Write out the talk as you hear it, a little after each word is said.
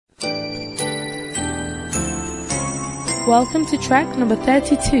Welcome to track number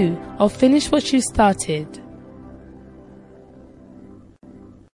 32 of Finish What You Started.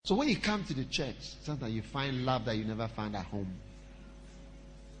 So when you come to the church, sometimes you find love that you never find at home.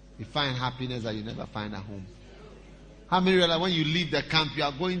 You find happiness that you never find at home. How many realize when you leave the camp, you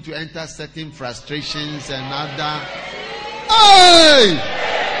are going to enter certain frustrations and other... Hey!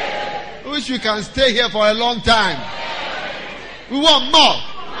 I wish we can stay here for a long time. We want more.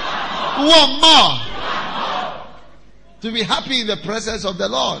 We want more. To be happy in the presence of the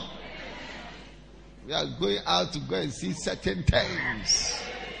Lord. We are going out to go and see certain things.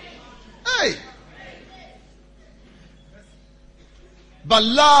 Hey! But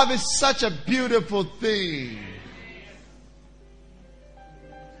love is such a beautiful thing.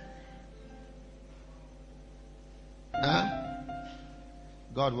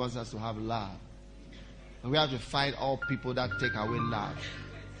 God wants us to have love. And we have to fight all people that take away love.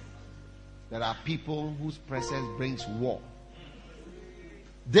 There are people whose presence brings war.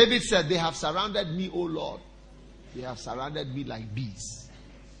 David said, they have surrounded me, O Lord. They have surrounded me like bees.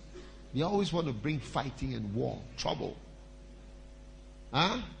 They always want to bring fighting and war, trouble.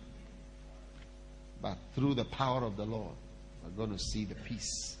 But through the power of the Lord, we're going to see the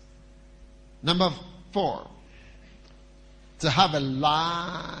peace. Number 4. To have a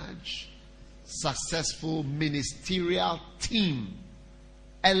large, successful ministerial team.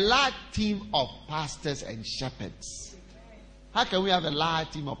 A large team of pastors and shepherds. How can we have a large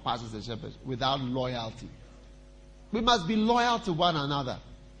team of pastors and shepherds without loyalty? We must be loyal to one another.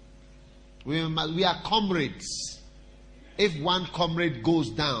 We are comrades. If one comrade goes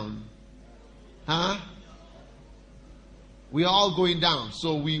down, we are all going down.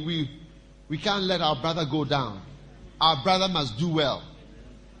 So we can't let our brother go down. Our brother must do well.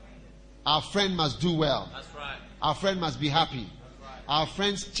 Our friend must do well. That's right. Our friend must be happy. Right. Our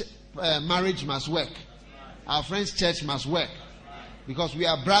friend's marriage must work. Our friend's church must work. Because we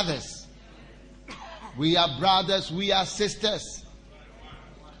are brothers. We are brothers. We are sisters.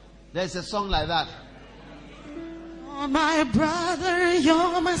 There's a song like that. You're my brother,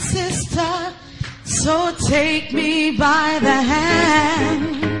 you're my sister. So take me by the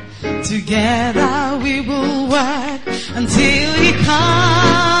hand. Together we will work until he comes.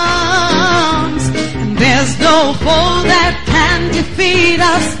 And there's no foe that can defeat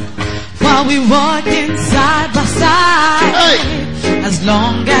us while we walking side by side. Hey! As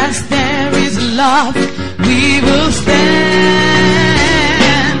long as there is love, we will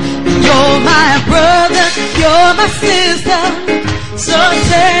stand. You're my brother, you're my sister. So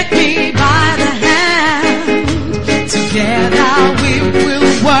take me by the hand. Together we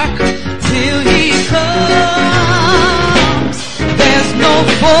will work till he comes. There's no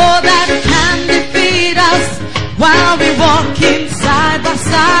foe that can defeat us while we walking side by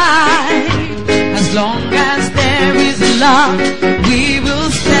side. As long as there is love, we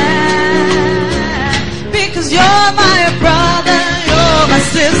will stand. Because you're my brother, you're my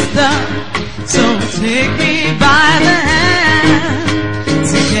sister. So take me by the hand.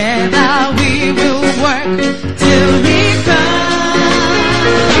 Together we will work till he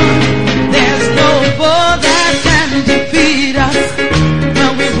comes. There's no foe that can defeat us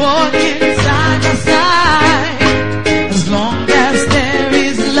when we walk side by side. As long as there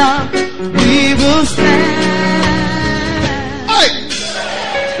is love, we will stand. Hey!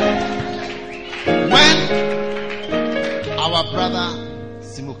 When our brother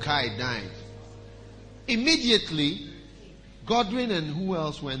Simukai died, immediately Godwin and who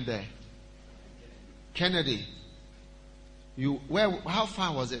else went there? Kennedy. How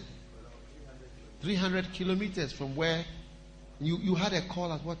far was it? 300 kilometers from where you had a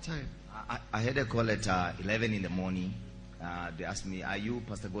call at what time? I had a call at 11 in the morning. They asked me, are you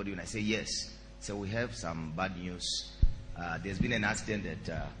Pastor Godwin? I say yes. So we have some bad news. There's been an accident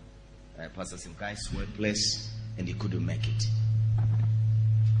at Pastor Simkai's workplace and he couldn't make it.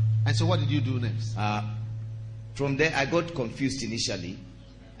 And so what did you do next? From there I got confused initially,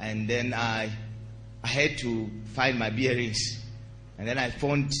 and then I had to find my bearings, and then I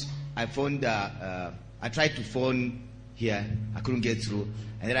tried to phone here, I couldn't get through,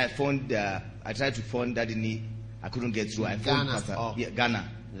 and then I tried to phone Dadini, I couldn't get through. I phoned Pastor Ghana.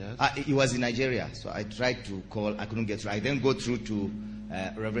 Yes. He was in Nigeria, so I tried to call, I couldn't get through. I then go through to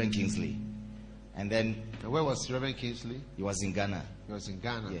Reverend Kingsley, and then where was Reverend Kingsley? He was in Ghana. He was in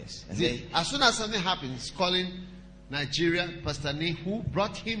Ghana. Yes. And then, as soon as something happens, calling Nigeria, Pastor Ne, who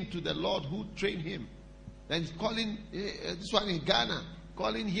brought him to the Lord, who trained him. Then calling this one in Ghana,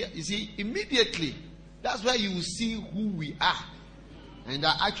 calling here. You see, immediately, that's where you will see who we are. And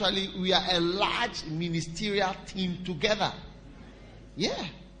actually, we are a large ministerial team together. Yeah.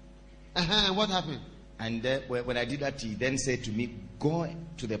 What happened? And when I did that, he then said to me, go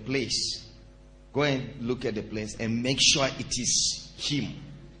to the place. Go and look at the place and make sure it is him.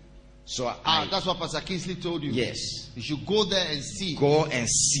 So that's what Pastor Kingsley told you. Yes. You should go there and see. Go and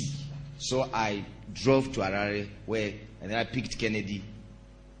see. So I drove to Harare, and then I picked Kennedy,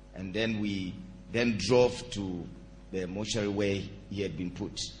 and then we drove to the mortuary where he had been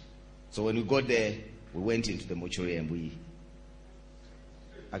put. So when we got there, we went into the mortuary and we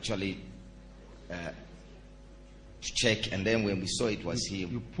actually checked. And then when we saw it was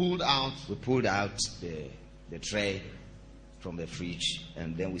him, we pulled out the tray from the fridge,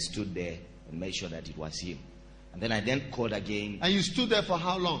 and then we stood there and made sure that it was him. And then I called again. And you stood there for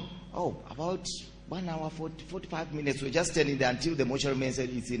how long? Oh, about 1 hour, 45 minutes. We were just standing there until the mortuary man said,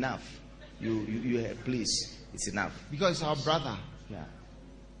 it's enough. You please, it's enough. Because it's our brother. Yeah.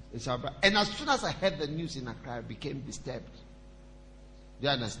 It's our brother. And as soon as I heard the news in Accra, I became disturbed. Do you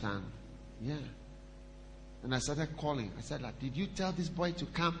understand? Yeah. And I started calling. I said, did you tell this boy to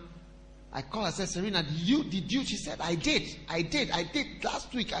come? I called. I said, Serena, did you? She said, I did.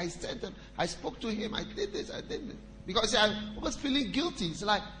 Last week I sent him. I spoke to him. I did this. I did this. Because I was feeling guilty. It's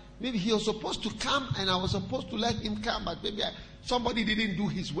like maybe he was supposed to come and I was supposed to let him come, but maybe somebody didn't do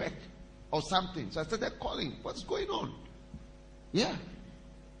his work or something. So I started calling. What's going on? Yeah.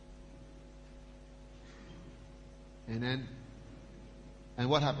 And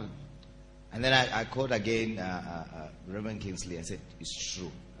what happened? And then I called again Reverend Kingsley and said, it's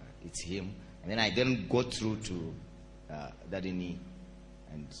true. It's him. And then I go through to Daddy Nee,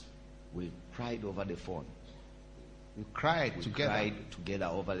 and we cried over the phone. You cried together? Cried together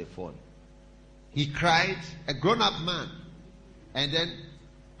over the phone. He cried, a grown-up man. And then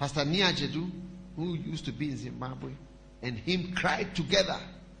Pastor Nia Jedu, who used to be in Zimbabwe, and him cried together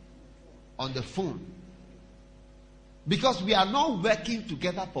on the phone. Because we are not working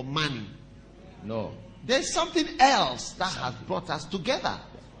together for money. No. There's something else that has brought us together.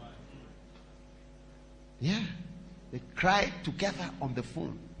 Yeah. They cried together on the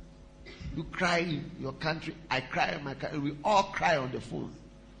phone. You cry in your country, I cry in my country. We all cry on the phone.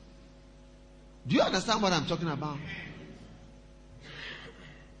 Do you understand what I'm talking about?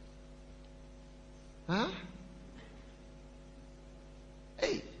 Huh?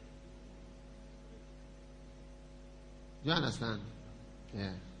 Hey. Do you understand?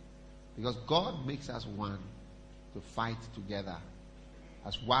 Yeah. Because God makes us one to fight together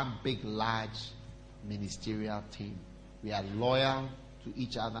as one big, large ministerial team. We are loyal to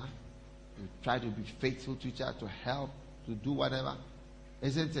each other. We try to be faithful to each other, to help, to do whatever.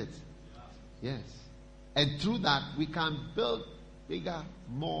 Isn't it? Yes. And through that, we can build bigger,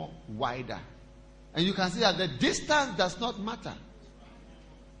 more wider. And you can see that the distance does not matter.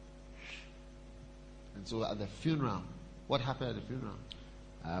 And so at the funeral, what happened at the funeral?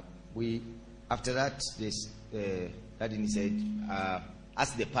 After that, Daddy said,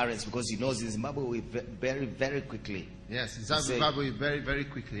 ask the parents, because he knows in Zimbabwe we very, very quickly. Yes, in Zimbabwe very, very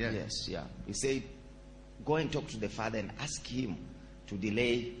quickly. Yeah. Yes, yeah. He said, go and talk to the father and ask him to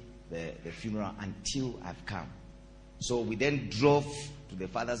delay the funeral until I've come. So we then drove to the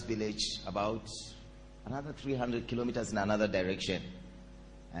father's village about another 300 kilometers in another direction,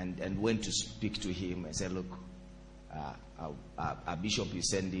 and went to speak to him and said, look, our bishop is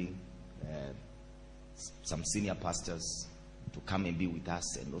sending some senior pastors to come and be with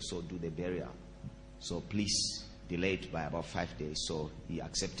us and also do the burial. So please delay it by about 5 days. So he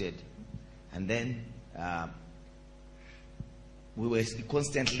accepted. And then we were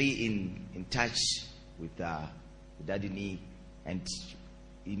constantly in touch with Daddy Nee, and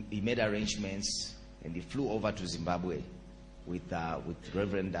he made arrangements, and he flew over to Zimbabwe with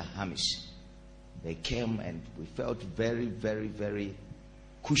Reverend Hamish. They came and we felt very, very, very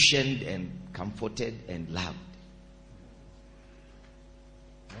cushioned and comforted and loved.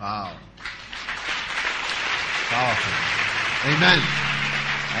 Wow. Powerful. Amen.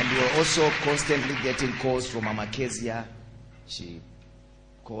 And we were also constantly getting calls from Mama Kezia. She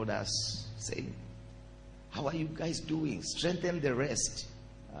called us saying, how are you guys doing? Strengthen the rest.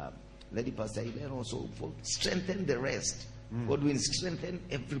 Lady Pastor Elaine also, strengthen the rest. God will strengthen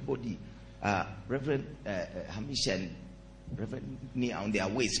everybody. Reverend Hamish and Reverend Nia on their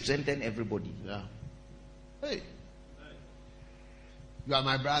way, strengthen everybody. Yeah. Hey. You are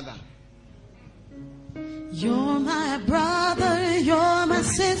my brother. You're my brother, you're my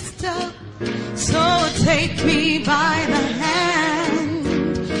sister. So take me by the hand.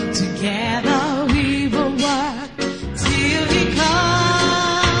 Together we will work till he comes.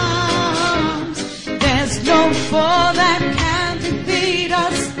 There's no foe that can defeat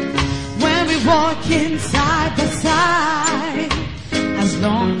us when we walk in side by side. As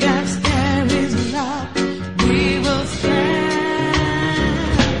long as there is love.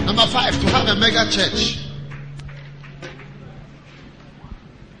 life to have a mega church.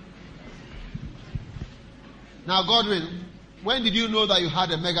 Now, Godwin, when did you know that you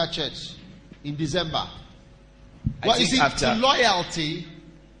had a mega church? In December. Well, you see, loyalty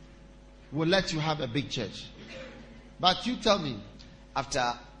will let you have a big church. But you tell me.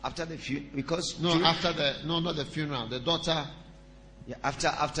 After the funeral, because not the funeral. The daughter. Yeah,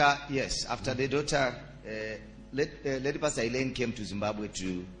 after the daughter, Lady Pastor Elaine came to Zimbabwe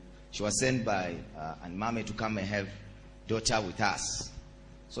she was sent by Aunt Mame to come and have daughter with us.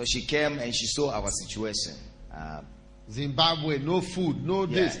 So she came and she saw our situation. Zimbabwe, no food, no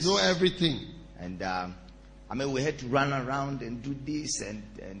this, no everything. And we had to run around and do this, and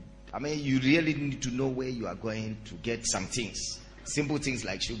you really need to know where you are going to get some things. Simple things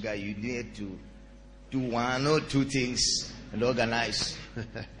like sugar, you need to do one or two things and organize.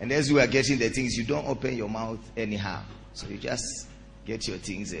 And as we are getting the things, you don't open your mouth anyhow. So you just get your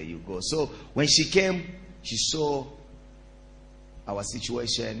things and you go. So when she came, she saw our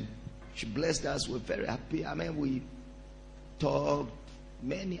situation. She blessed us. We're very happy. We talked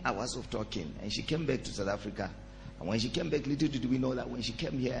many hours of talking. And she came back to South Africa. And when she came back, little did we know that when she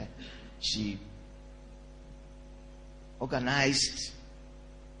came here, she organized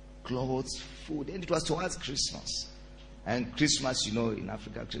clothes, food. And it was towards Christmas. And Christmas, in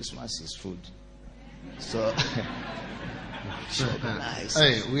Africa, Christmas is food. So she organized.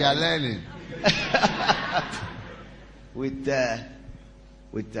 Hey, we are learning. with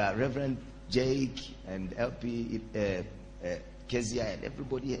Reverend Jake and LP Kezia and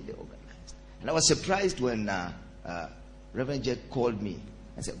everybody had organized. And I was surprised when Reverend Jake called me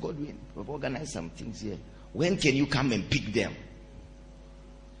and said, Godwin, we've organized some things here. When can you come and pick them?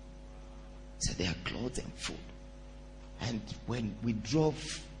 I said, there are clothes and food. And when we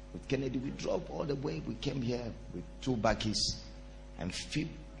drove with Kennedy, we drove all the way. We came here with 2 bakkies and filled.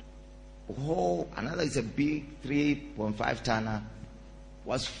 Another is a big 3.5 tonner.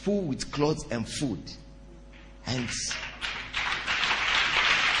 Was full with clothes and food. And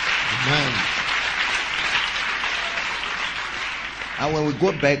Amen. And when we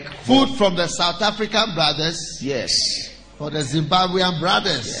go back, food from the South African brothers. Yes. For the Zimbabwean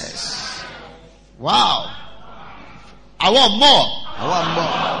brothers. Yes. Wow. I want more.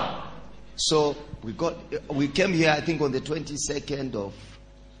 So we came here, I think on the 22nd of,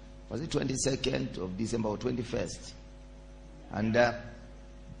 was it 22nd of December or 21st?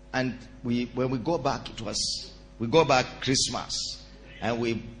 And when we go back, we go back Christmas, and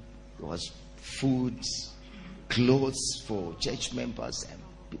it was food, clothes for church members and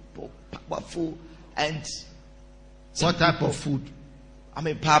people, powerful. And what type of food?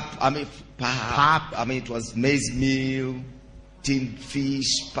 Pap. It was maize meal, tinned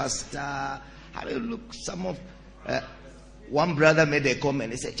fish, pasta. One brother made a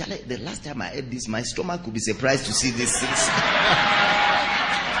comment. He said, Charlie, the last time I ate this, my stomach could be surprised to see these things.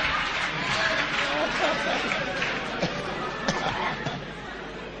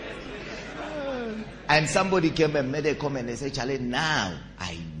 And somebody came and made a comment and said, Charlie, now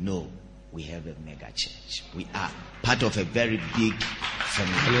I know we have a mega church. We are part of a very big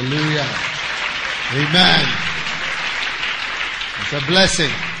family. Hallelujah. Amen. It's a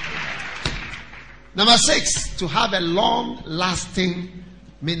blessing. Number 6, to have a long-lasting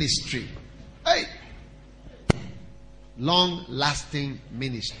ministry. Hey! Long-lasting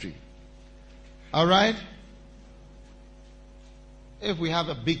ministry. All right? If we have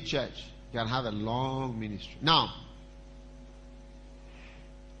a big church, you can have a long ministry. Now,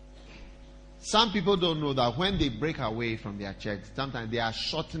 some people don't know that when they break away from their church, sometimes they are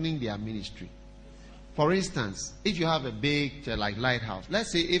shortening their ministry. For instance, if you have a big church like Lighthouse,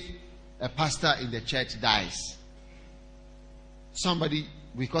 let's say if a pastor in the church dies, somebody,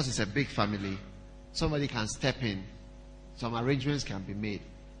 because it's a big family, somebody can step in, some arrangements can be made.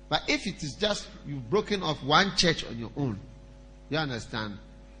 But if it is just you've broken off one church on your own, you understand,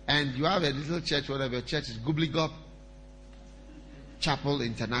 and you have a little church, whatever your church is, Gobblegob Chapel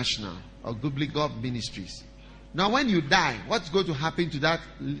International or Gobblegob Ministries. Now when you die, what's going to happen to that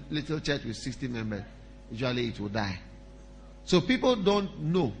little church with 60 members? Usually it will die. So people don't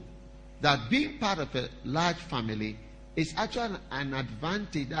know that being part of a large family is actually an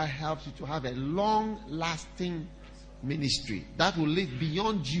advantage that helps you to have a long-lasting ministry that will live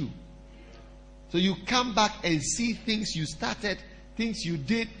beyond you. So you come back and see things you started, things you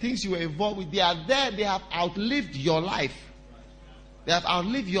did, things you were involved with. They are there. They have outlived your life. They have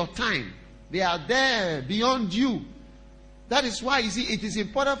outlived your time. They are there beyond you. That is why, you see, it is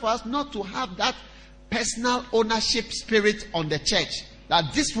important for us not to have that personal ownership spirit on the church.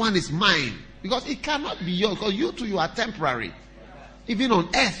 That this one is mine. Because it cannot be yours. Because you too, you are temporary. Even on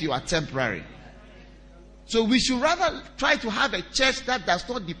earth, you are temporary. So we should rather try to have a church that does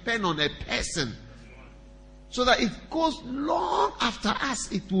not depend on a person. So that it goes long after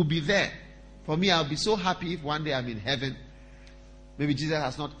us, it will be there. For me, I'll be so happy if one day I'm in heaven. Maybe Jesus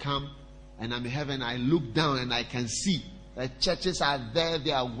has not come and I'm in heaven. I look down and I can see that churches are there.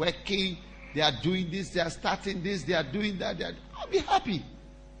 They are working. They are doing this. They are starting this. They are doing that. I'll be happy.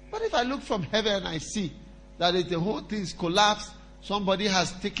 But if I look from heaven and I see that the whole thing is collapsed, somebody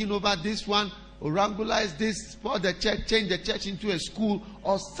has taken over this one, orangulized this, spoiled the church, changed the church into a school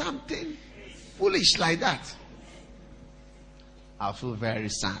or something foolish like that, I'll feel very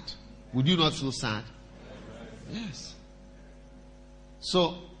sad. Would you not feel sad? Yes.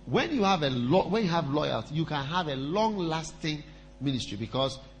 So when you have loyalty, you can have a long-lasting ministry,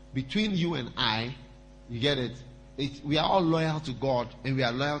 because between you and I, you get it? We are all loyal to God and we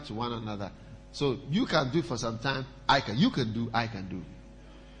are loyal to one another. So you can do for some time. You can do. I can do.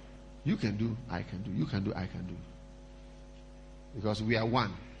 You can do. I can do. You can do. I can do. Because we are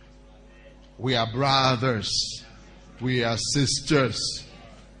one. We are brothers. We are sisters.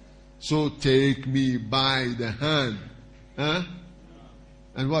 So take me by the hand. Huh?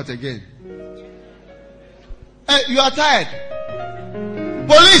 And what again? Hey, you are tired.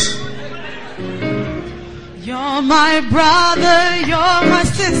 Police! You're my brother, you're my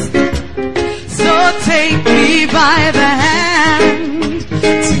sister. So take me by the hand.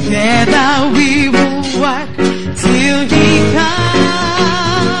 Together we will work till he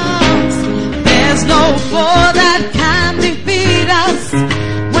comes. There's no foe that can defeat us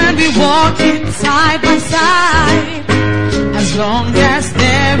when we walk in side by side. As long as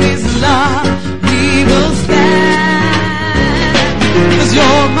there is love, we will stand. 'Cause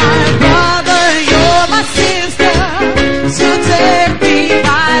you're my brother, you're my sister. So take me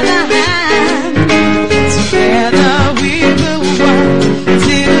by the hand. Together we will work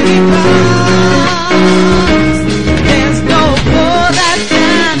till he comes. There's no foe that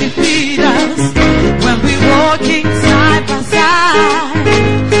can defeat us when we're walking side by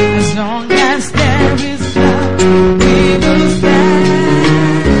side. As long as there is love, we will stand.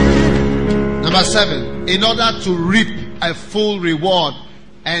 Number 7, in order to reap a full reward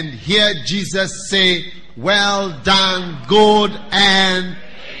and hear Jesus say, well done, good and,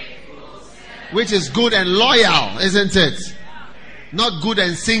 which is good and loyal, isn't it? Not good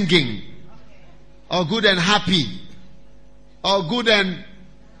and singing, or good and happy, or good and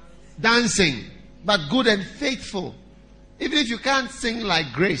dancing, but good and faithful. Even if you can't sing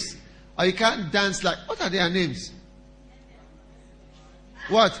like Grace, or you can't dance like, what are their names?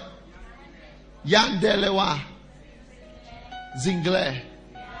 What? Yandelewa, Zingle,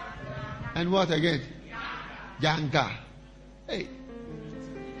 and what again? Yanga. Hey,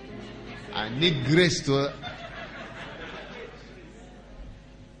 I need Grace to.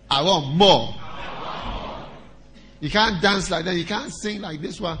 I want more. You can't dance like that. You can't sing like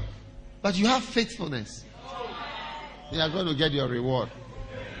this one. But you have faithfulness. You are going to get your reward.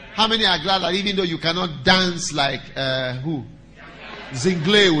 How many are glad that even though you cannot dance like who?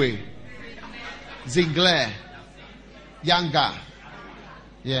 Zinglewe. Zingle. Yanga.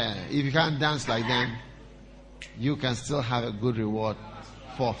 Yeah, if you can't dance like them, you can still have a good reward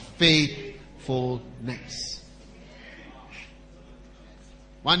for faithfulness.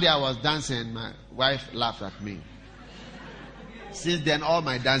 One day I was dancing and my wife laughed at me. Since then, all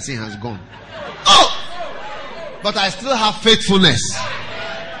my dancing has gone. Oh! But I still have faithfulness.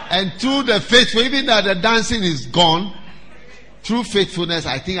 And through the faithful, even though the dancing is gone, through faithfulness,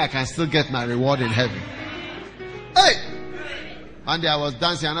 I think I can still get my reward in heaven. Hey! One day I was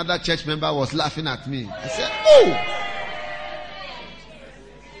dancing, another church member was laughing at me. I said, oh!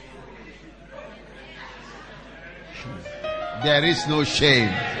 There is no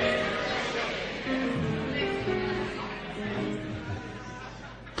shame.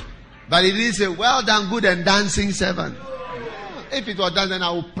 But it is a well done, good and dancing servant. If it was done, then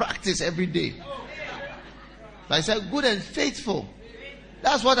I would practice every day. But I said, good and faithful.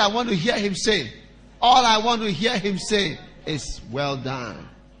 That's what I want to hear him say. All I want to hear him say is, well done.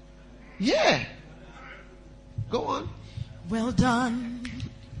 Yeah. Go on. Well done.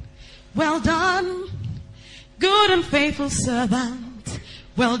 Well done. Good and faithful servant.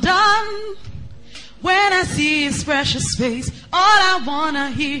 Well done. When I see his precious face, all I want to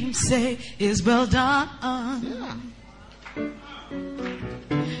hear him say is, well done. Yeah.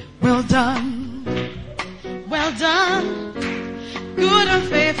 Well done. Well done. Good and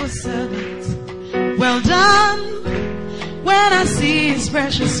faithful servant. Well done. When I see his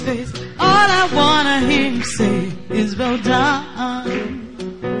precious face, all I want to hear him say is, well done.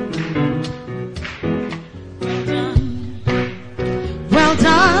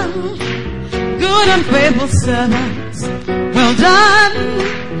 and faithful servant, well done.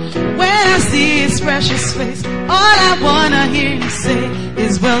 When I see his precious face, all I wanna hear him say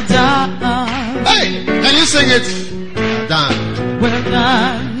is well done. Hey, can you sing it? Well done. Well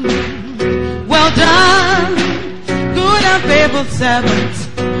done. Well done. Good and faithful servant,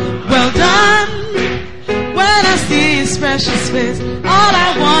 well done. When I see his precious face, all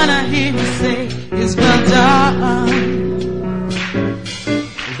I wanna hear him say is well done.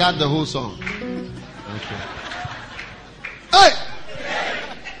 Is that the whole song? Okay. Hey!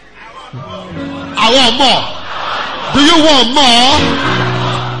 I want more. Do you want more?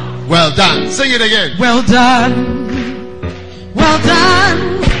 Well done. Sing it again. Well done. Well done.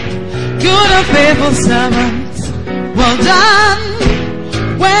 Good and faithful servant, well done.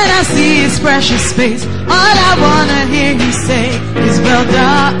 When I see his precious face, all I wanna hear him say is well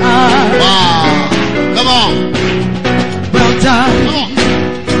done. Wow. Come on. Well done. Come on.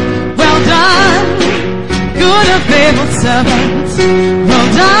 Well done. Good and faithful servant, well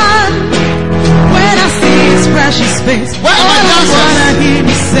done. When I see his precious face, Where are my all I dancers? wanna hear him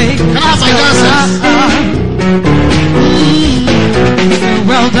say Can I have my dancers?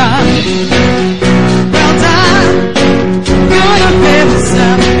 well done. Well done. Good and faithful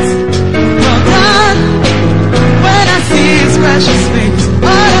servant, well done. When I see his precious face,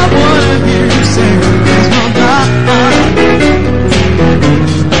 all I wanna hear him say is well done.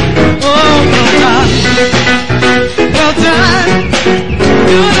 Oh, well done. Well done.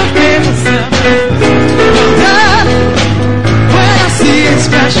 Good and faithful servant, well done. When I see his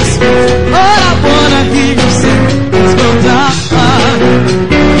precious face, all I wanna hear him say is well done.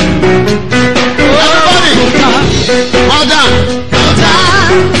 Well done. Well done.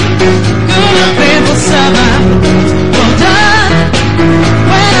 Good and faithful servant, well done.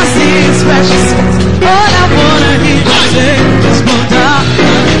 When I see his precious face, all I wanna hear him say is well done.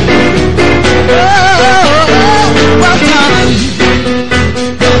 Oh, well done.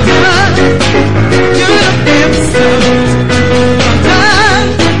 Well done. Good and faithful servant, well done.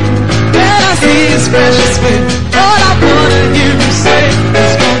 When I see his precious face, all I wanna hear him say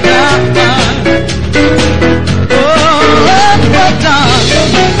is well done. Well done.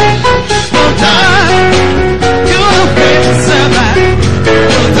 Well done. Good and faithful servant,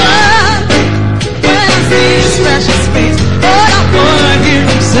 well done. When I see his precious face, all I wanna hear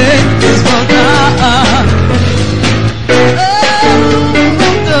him say is well done. Well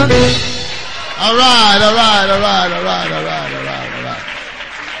done. All right.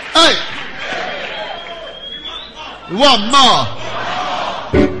 Hey! You want more?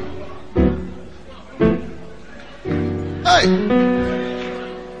 Hey!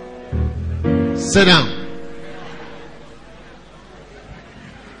 Sit down.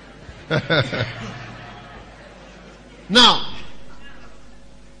 Now,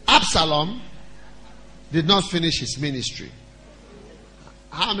 Absalom did not finish his ministry.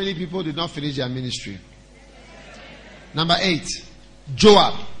 How many people did not finish their ministry? Number 8,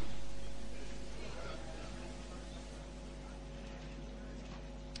 Joab.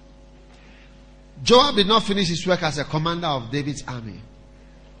 Joab did not finish his work as a commander of David's army.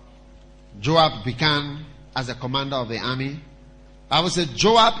 Joab began as a commander of the army. I would say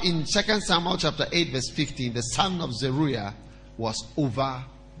Joab in 2 Samuel chapter 8 verse 15, the son of Zeruiah, was over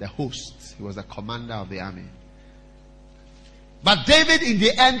the host. He was the commander of the army. But David in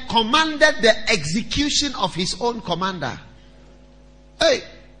the end commanded the execution of his own commander. Hey!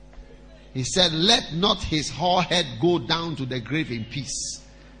 He said, let not his forehead go down to the grave in peace.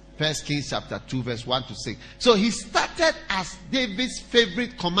 1 Kings chapter 2 verse 1 to 6. So he started as David's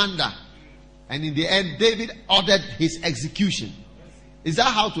favorite commander. And in the end, David ordered his execution. Is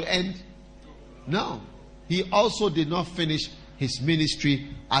that how to end? No. He also did not finish his ministry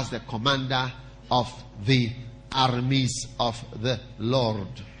as the commander of the armies of the Lord.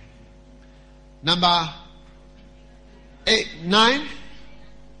 Number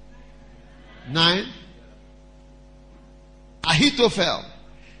 9. Ahithophel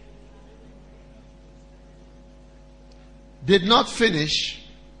did not finish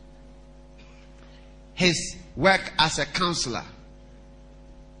his work as a counselor.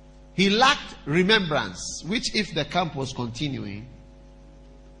 He lacked remembrance, which if the camp was continuing,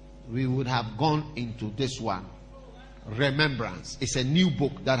 we would have gone into this one. Remembrance. It's a new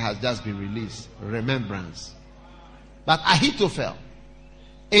book that has just been released. Remembrance. But Ahithophel,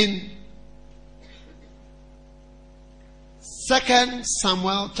 in 2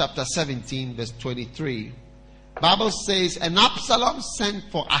 Samuel chapter 17 verse 23, Bible says, and Absalom sent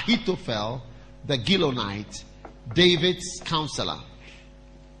for Ahithophel the Gilonite, David's counselor,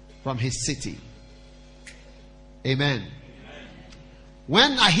 from his city. Amen.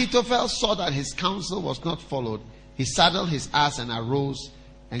 When Ahithophel saw that his counsel was not followed, he saddled his ass and arose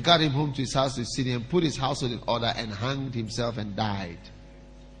and got him home to his house to city and put his household in order and hanged himself and died.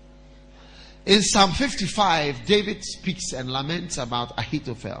 In Psalm 55, David speaks and laments about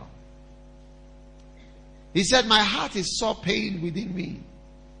Ahithophel. He said, my heart is sore pained within me,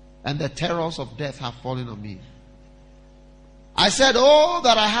 and the terrors of death have fallen on me. I said, oh,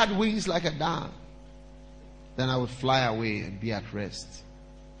 that I had wings like a dove. Then I would fly away and be at rest.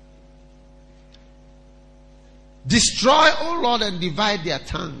 Destroy, O Lord, and divide their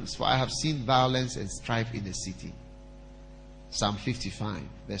tongues, for I have seen violence and strife in the city. Psalm 55,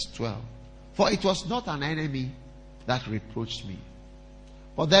 verse 12. For it was not an enemy that reproached me,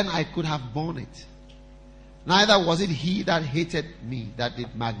 but then I could have borne it. Neither was it he that hated me that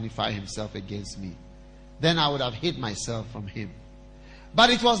did magnify himself against me. Then I would have hid myself from him. But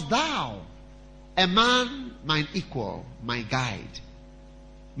it was thou, a man mine equal, my guide,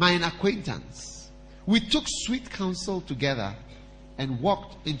 mine acquaintance. We took sweet counsel together and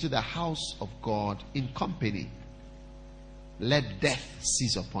walked into the house of God in company. Let death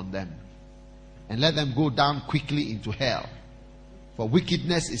seize upon them, and let them go down quickly into hell. For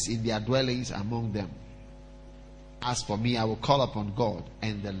wickedness is in their dwellings among them. As for me, I will call upon God,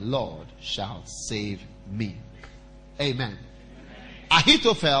 and the Lord shall save me. Amen.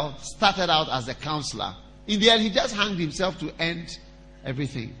 Ahithophel started out as a counselor. In the end, he just hanged himself to end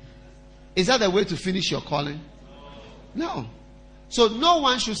everything. Is that the way to finish your calling? No. So no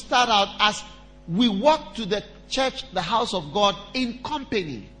one should start out as we walk to the church, the house of God, in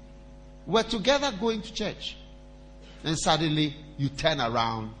company. We're together going to church. And suddenly you turn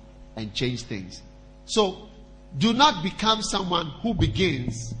around and change things. So do not become someone who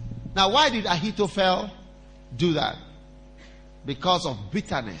begins. Now, why did Ahithophel do that? Because of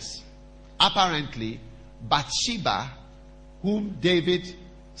bitterness. Apparently, Bathsheba, whom David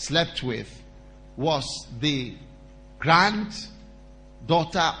slept with, was the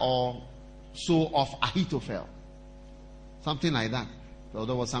granddaughter or so of Ahithophel. Something like that. So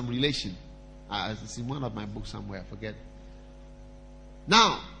there was some relation. It's in one of my books somewhere, I forget.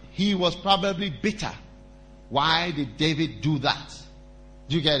 Now, he was probably bitter. Why did David do that?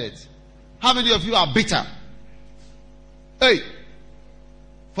 Do you get it? How many of you are bitter? Hey!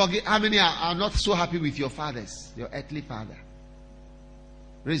 How many are not so happy with your fathers, your earthly father?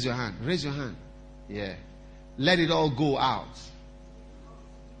 Raise your hand. Raise your hand. Yeah. Let it all go out.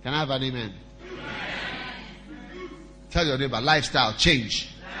 Can I have an amen? Amen. Tell your neighbor, lifestyle change.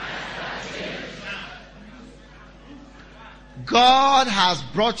 God has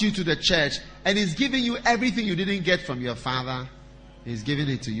brought you to the church and He's giving you everything you didn't get from your father. He's giving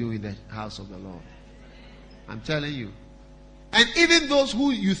it to you in the house of the Lord. I'm telling you. And even those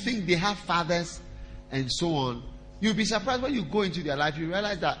who you think they have fathers and so on, you'll be surprised when you go into their life. You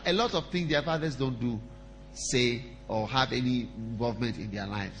realize that a lot of things their fathers don't do, say, or have any involvement in their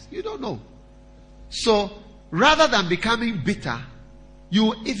lives. You don't know. So, rather than becoming bitter,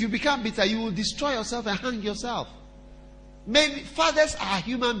 if you become bitter, you will destroy yourself and hang yourself. Maybe fathers are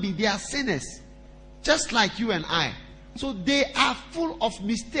human beings. They are sinners. Just like you and I. So they are full of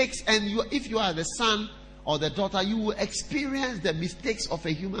mistakes. And if you are the son or the daughter, you will experience the mistakes of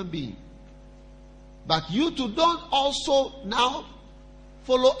a human being. But you too don't also now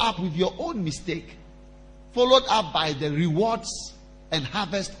follow up with your own mistake. Followed up by the rewards and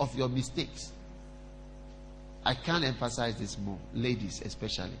harvest of your mistakes. I can't emphasize this more. Ladies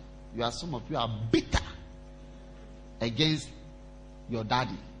especially. Some of you are bitter against your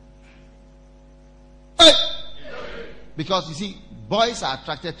daddy. Hey! Because you see, boys are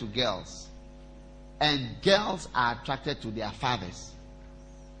attracted to girls. And girls are attracted to their fathers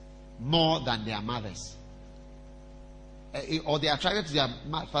more than their mothers. Or they are attracted to their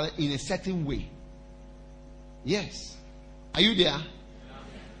father in a certain way. Yes. Are you there?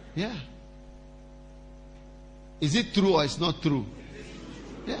 Yeah. Is it true or it's not true?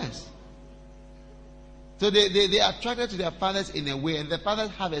 Yes. So they are attracted to their fathers in a way, and the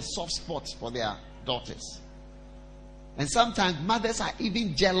fathers have a soft spot for their daughters. And sometimes mothers are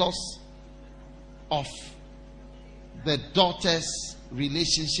even jealous of the daughter's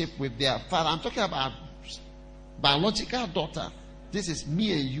relationship with their father. I'm talking about biological daughter. This is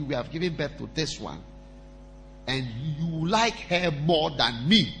me and you. We have given birth to this one. And you like her more than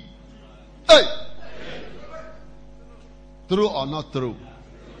me. Hey! True or not true?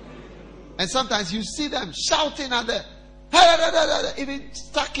 And sometimes you see them shouting at the, even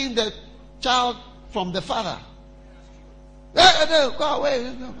sucking the child from the father. Go away.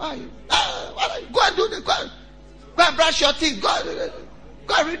 Go and do this. Go and brush your teeth. Go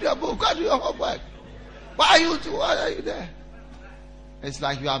and read your book. Go and do your homework. Why are you there? It's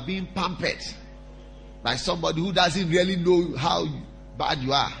like you are being pampered by somebody who doesn't really know how bad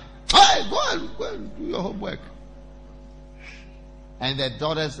you are. Hey, go and do your homework. And the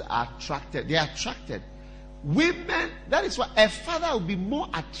daughters are attracted. They are attracted. Women, that is why a father will be more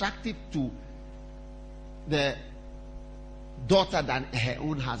attractive to the daughter than her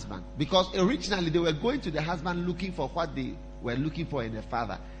own husband. Because originally they were going to the husband looking for what they were looking for in the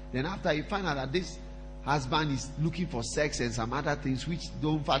father. Then after you find out that this husband is looking for sex and some other things which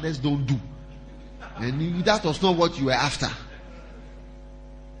fathers don't do. And that was not what you were after.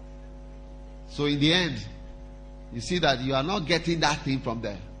 So in the end, you see that you are not getting that thing from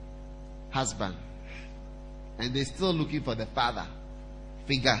the husband. And they're still looking for the father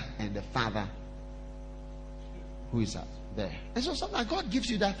figure and the father who is out there. And so sometimes God gives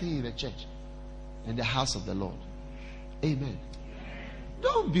you that thing in the church, in the house of the Lord. Amen.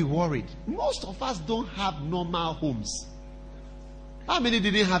 Don't be worried. Most of us don't have normal homes. How many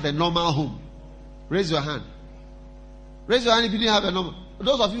didn't have a normal home? Raise your hand. Raise your hand if you didn't have a normal.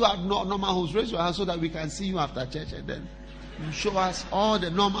 Those of you who have normal homes, raise your hand so that we can see you after church, and then you show us all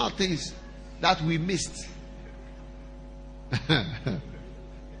the normal things that we missed.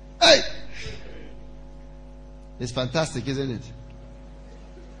 Hey! It's fantastic, isn't it?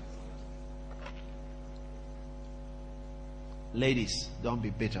 Ladies, don't be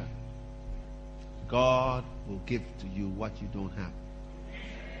bitter. God will give to you what you don't have.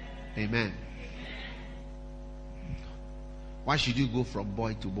 Amen. Why should you go from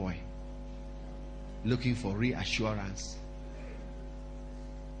boy to boy looking for reassurance?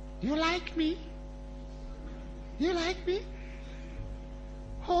 You like me? You like me?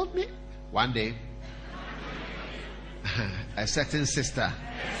 Hold me. One day, a certain sister,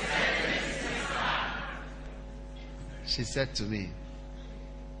 she said to me,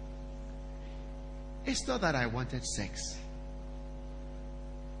 it's not that I wanted sex.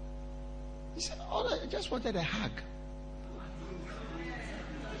 He said, oh, I just wanted a hug.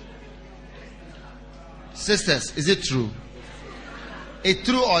 Sisters, is it true? It's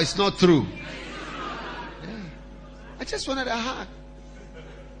true or it's not true? Yeah. I just wanted a hug.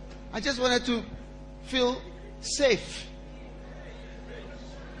 I just wanted to feel safe.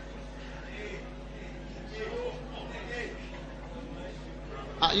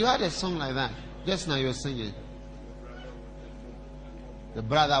 You had a song like that. Just now you were singing. The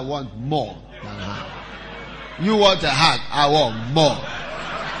brother wants more than a hug. You want a hug. I want more.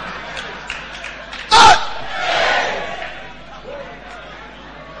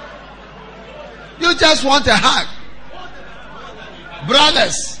 You just want a hug.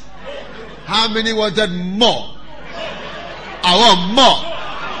 Brothers, how many wanted more? I want more.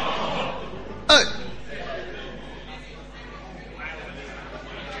 Hey.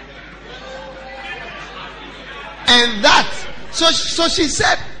 And that, so she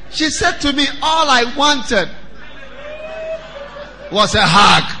said to me, all I wanted was a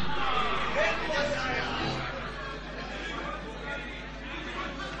hug.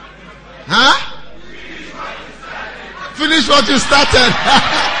 Huh? Finish what you started.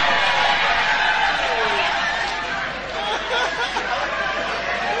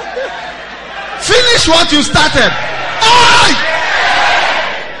 Finish what you started.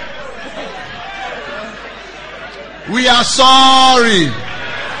 We are sorry.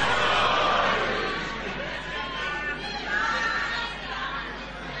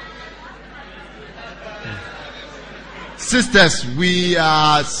 Sisters, we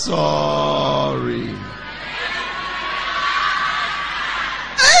are sorry.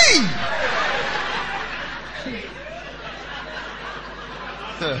 Hey!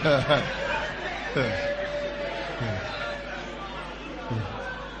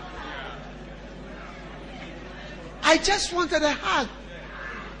 I just wanted a hug.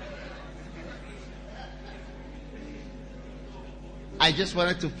 I just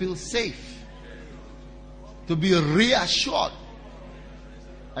wanted to feel safe, to be reassured.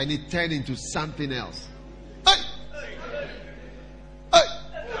 And it turned into something else. Hey! Hey!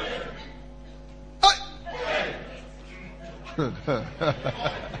 Hey!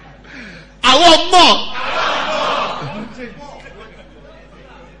 I want more.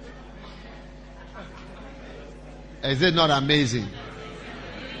 Is it not amazing?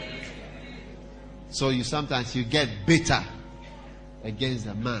 So you sometimes you get bitter against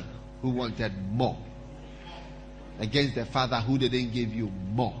the man who wanted more, against the father who didn't give you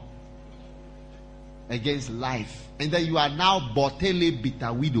more, against life, and then you are now Botele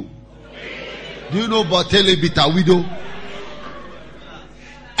bitter widow. Do you know Botele bitter widow?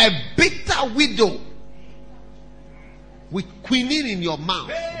 A bitter widow with quinine in your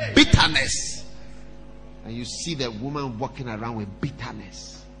mouth, bitterness. and you see the woman walking around with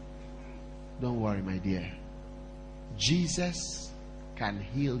bitterness, don't worry, my dear. Jesus can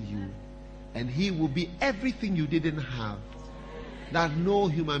heal you, and He will be everything you didn't have, that no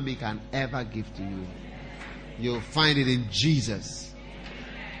human being can ever give to you. You'll find it in Jesus.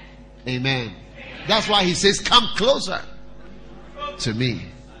 Amen. That's why He says, come closer to me.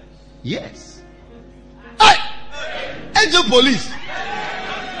 Yes. Hey! Angel police.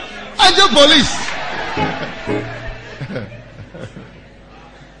 Angel police.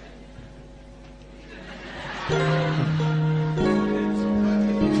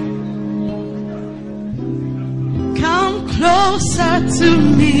 Come closer to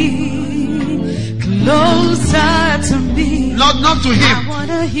me, closer to me. Not to Him, I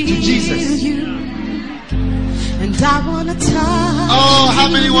wanna hear to Jesus. You, and I wanna touch. Oh, how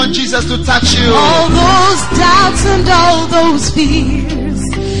many want Jesus to touch you? All those doubts and all those fears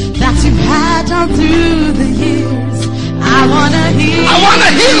that you've had down through the years, I wanna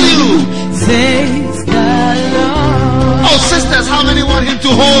heal you. Says the Lord. Oh, sisters, how many want Him to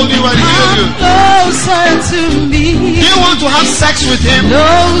hold you and heal you? Closer to me. Do you want to have sex with Him?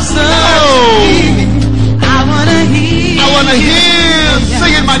 Closer to me. I wanna heal. I wanna heal.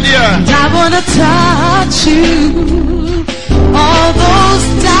 Sing it, my dear. And I wanna touch you. All those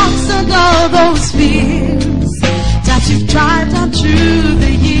doubts and all those fears that you've tried down through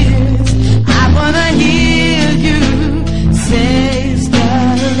the years, I wanna heal you, says the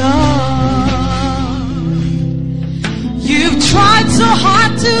Lord. You've tried so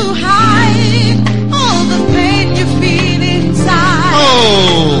hard to hide all the pain you feel inside.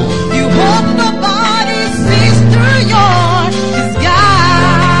 Oh, You hope nobody sees through your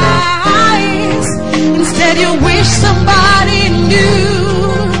disguise. Instead you wish somebody knew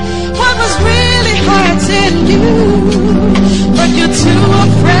what was really hurting you, but you're too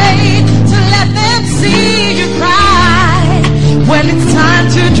afraid to let them see you cry. Well, it's time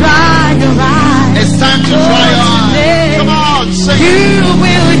to dry your eyes. it's time to dry your eyes. Come on, sing it. You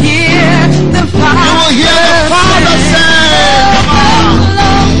will hear the Father. You will hear the Father say, come on.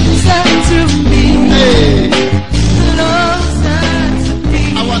 Closer to me. Hey, Closer to me.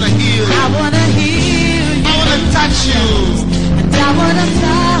 I wanna heal you. I wanna heal you. I wanna touch you. And I wanna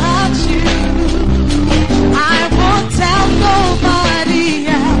touch you. I won't tell nobody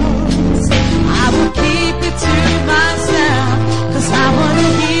else. I will keep it to myself, 'cause I wanna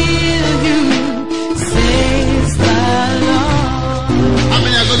heal you, says the Lord. How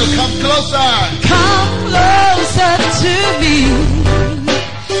many are going to come closer? Come closer to me.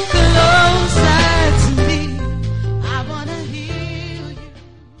 Closer to me. I wanna heal you.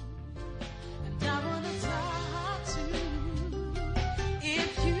 And I wanna touch you.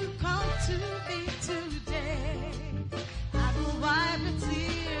 If you come to me today, I will wipe the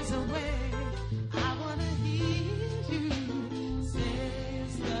tears away. I wanna heal you,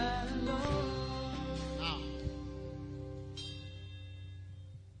 says the Lord. Now,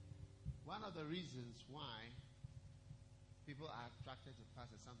 one of the reasons why people are attracted to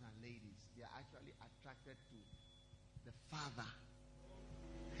pastors, sometimes ladies, they are actually attracted to the father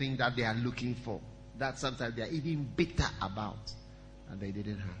thing that they are looking for, that sometimes they are even bitter about, and they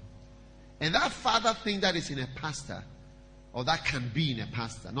didn't have. And that father thing that is in a pastor, or that can be in a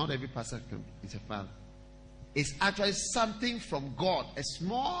pastor, not every pastor is a father, is actually something from God, a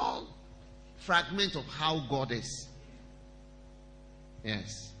small fragment of how God is.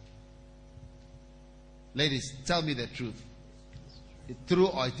 Yes. Ladies, tell me the truth. It's true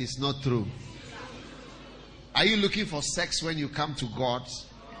or it is not true? Are you looking for sex when you come to God?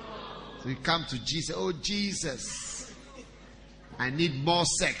 So you come to Jesus. Oh, Jesus, I need more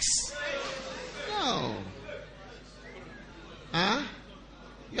sex. No. Huh?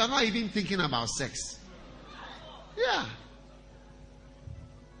 You're not even thinking about sex. Yeah.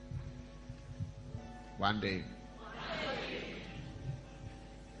 One day.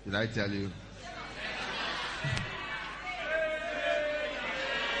 Did I tell you?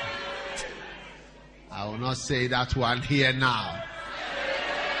 I will not say that one here now.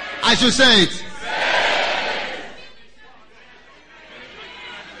 I should say it.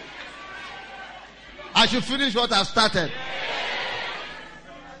 I should finish what I've started.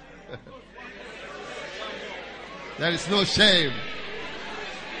 There is no shame.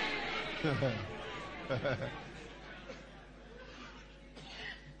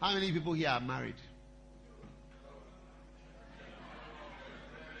 How many people here are married?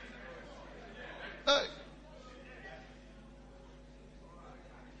 Hey.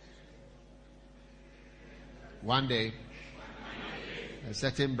 One day, a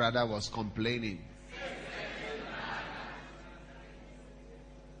certain brother was complaining.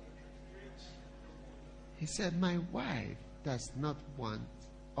 He said, my wife does not want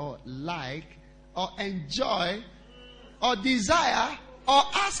or like or enjoy or desire or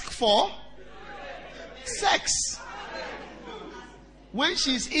ask for sex. When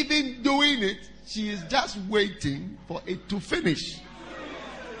she's even doing it, she is just waiting for it to finish.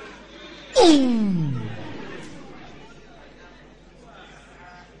 Ooh.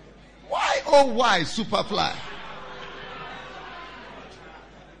 Why, oh why, Superfly?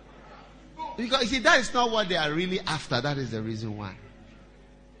 Because you see, that is not what they are really after. That is the reason why.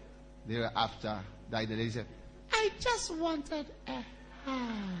 They were after that. They said, I just wanted a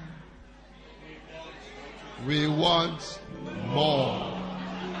hand. We want more.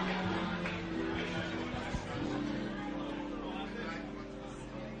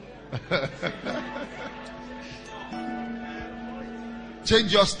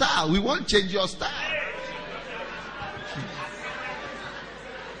 Change your style. We want to change your style.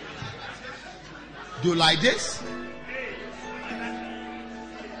 Do like this.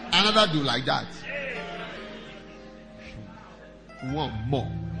 Another do like that. One more.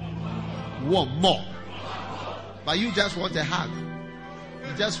 One more. But you just want a hug.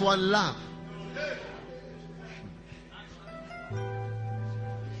 You just want love.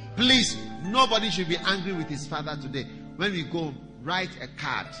 Please, nobody should be angry with his father today. When we go, write a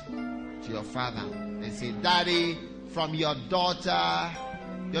card to your father and say, Daddy, from your daughter.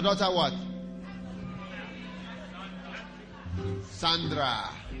 Your daughter what? Sandra.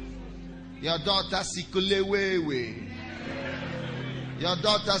 Your daughter Sikulewewe. Your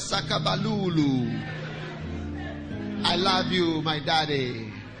daughter Sakabalulu. I love you, my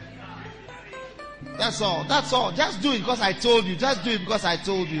daddy. That's all. That's all. Just do it because I told you. Just do it because I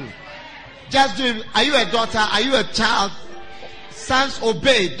told you. Just do it. Are you a daughter? Are you a child? Sons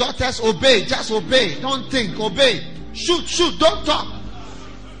obey. Daughters obey. Just obey. Don't think. Obey. Shoot. Shoot. Don't talk.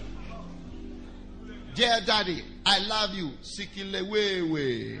 Dear daddy, I love you.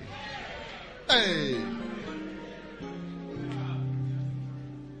 Sikilewewe. Hey.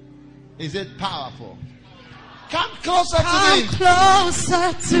 Is it powerful? Come closer to me. Come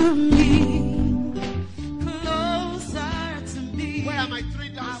closer to me. Closer to me. Where are my three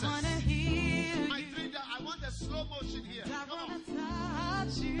dancers? I want to hear My three dancers. I want a slow motion here. I Come on. want to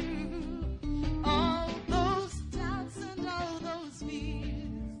touch you. All those doubts and all those fears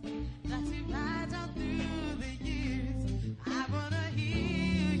that you've had down through the years. I want to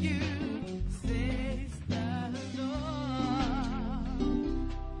hear you, says the Lord.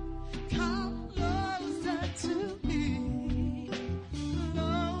 Come closer to me,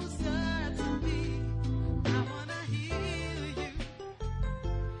 closer to me. I want to hear you,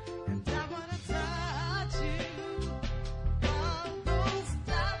 and I want to touch you. All those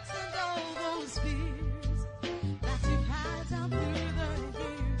doubts and all those fears that you've had down through the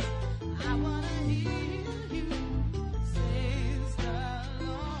years. I want to hear you, says the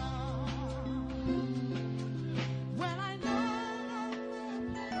Lord. When I know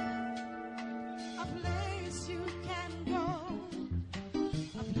a place you can go,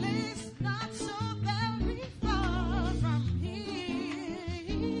 a place not so very far from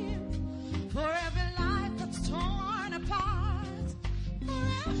here, for every life that's torn apart, for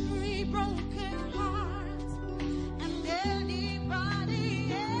every broken heart, and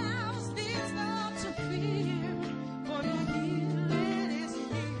anybody else needs not to fear, for your healing is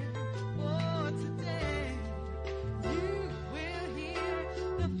here. For today, you will hear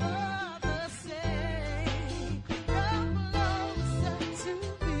the Father say, come closer to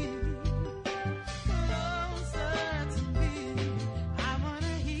me, closer to me. I want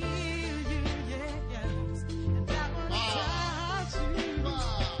to hear you, yes, and I want to touch you.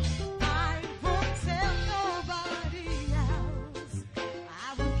 I won't tell nobody else.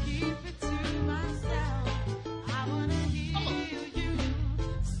 I will keep it to myself. I want to hear you,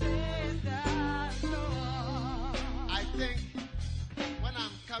 says the Lord. I think when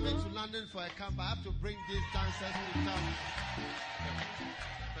I'm coming to London for a camp, I have to bring these dancers to come.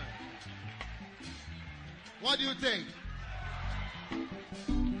 What do you think?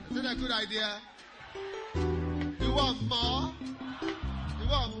 Is it a good idea? You want more? You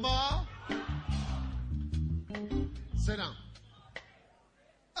want more? Sit down.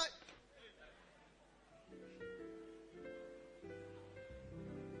 Hey.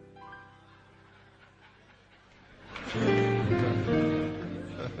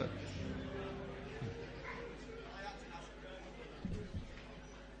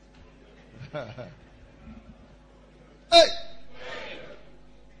 Hey!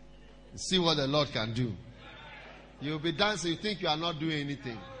 See what the Lord can do. You'll be dancing, you think you are not doing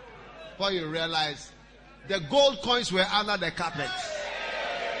anything. Before you realize, the gold coins were under the carpet.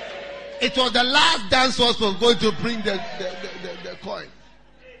 It was the last dance was going to bring the coin.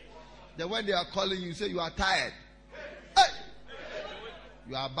 Then when they are calling you, say you are tired. Hey!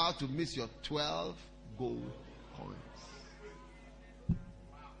 You are about to miss your 12 gold coins.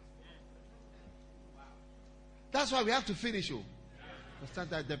 That's why we have to finish. Understand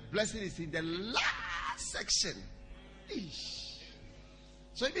that the blessing is in the last section. Eesh.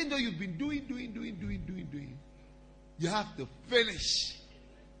 So even though you've been doing, you have to finish.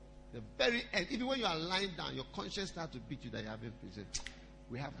 The very end. Even when you are lying down, your conscience starts to beat you that you haven't finished.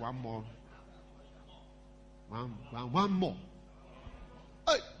 We have one more. One more.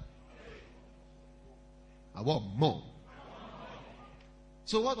 Hey. I want more.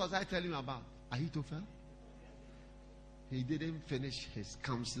 So what was I telling you about? Ahithophel? He didn't finish his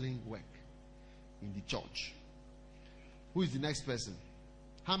counseling work in the church. Who is the next person?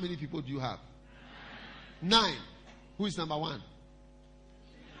 How many people do you have? 9. Who is number 1?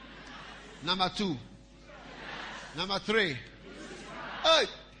 Number 2. Number 3. 8.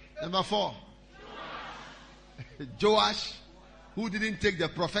 Number 4. Joash, who didn't take the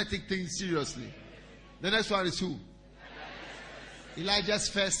prophetic thing seriously. The next one is who? Elijah's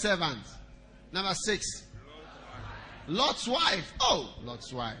first servant. Number 6. Lot's wife. Oh,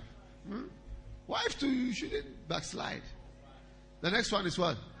 Lot's wife. Wife too, you shouldn't backslide. The next one is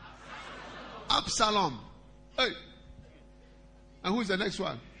what? Absalom. Hey. And who is the next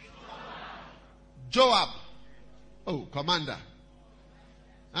one? Joab. Oh, commander.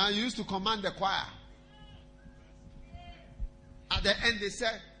 And you used to command the choir. At the end they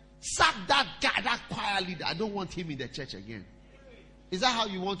said, sack that guy, that choir leader. I don't want him in the church again. Is that how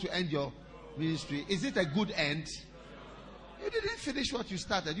you want to end your ministry? Is it a good end? You didn't finish what you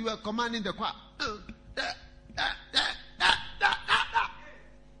started. You were commanding the choir.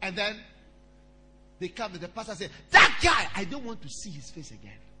 And then they come and the pastor said, that guy, I don't want to see his face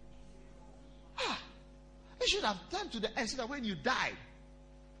again. You should have turned to the end so that when you died,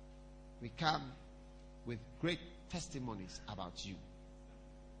 we come with great testimonies about you.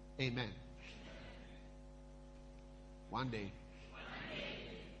 Amen. One day,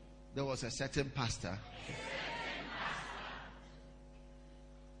 there was a certain pastor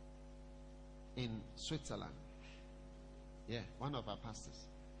in Switzerland. Yeah, one of our pastors.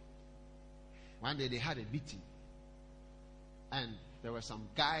 One day they had a meeting. And there were some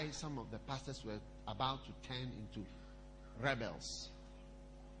guys, some of the pastors were about to turn into rebels.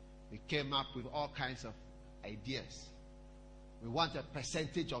 They came up with all kinds of ideas. We want a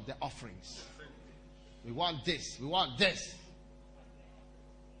percentage of the offerings. We want this. We want this.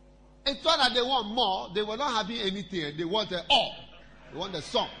 It's not that they want more. They were not having anything. They want all. They want the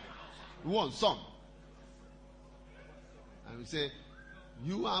song. We want some. And we say,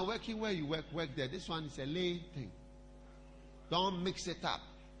 you are working where you work there. This one is a lay thing. Don't mix it up.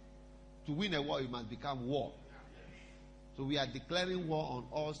 To win a war, you must become war. So we are declaring war on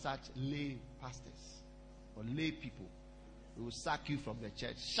all such lay pastors or lay people. We will sack you from the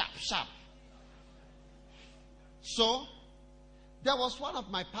church. Sharp. So, there was one of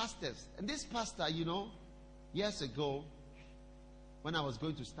my pastors. And this pastor, years ago, when I was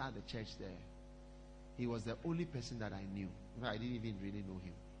going to start the church there, he was the only person that I knew. I didn't even really know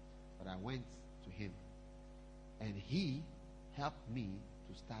him. But I went to him. And he helped me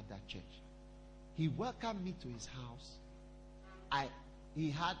to start that church. He welcomed me to his house.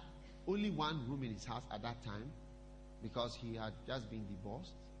 He had only one room in his house at that time because he had just been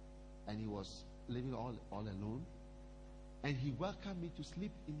divorced and he was living all alone. And he welcomed me to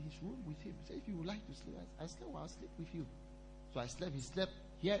sleep in his room with him. He said, if you would like to sleep, I said, well, I'll sleep with you. So I slept. He slept.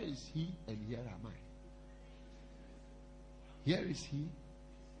 Here is he and here am I. Here is he.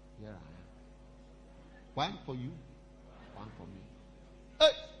 Here I am. One for you, one for me.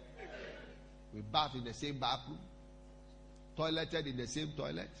 Hey! We bathed in the same bathroom. Toileted in the same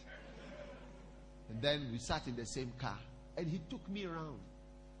toilet. And then we sat in the same car. And he took me around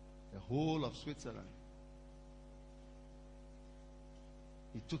the whole of Switzerland.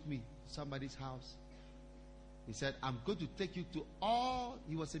 He took me to somebody's house. He said, I'm going to take you to all.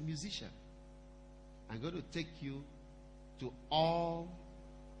 He was a musician. I'm going to take you to all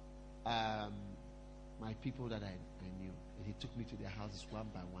my people that I knew. And he took me to their houses one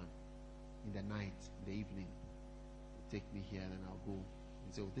by one. In the night, in the evening. He'd take me here and then I'll go.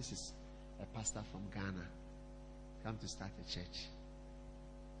 He said, this is a pastor from Ghana. Come to start a church.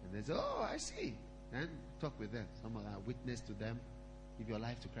 And they say, oh, I see. Then talk with them. Some of them witness to them. Give your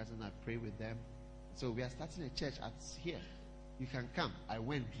life to Christ and I pray with them. So we are starting a church here. You can come. I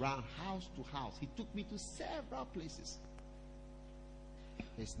went round house to house. He took me to several places.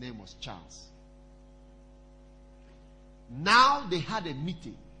 His name was Charles. Now they had a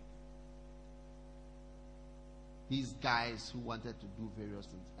meeting. these guys who wanted to do various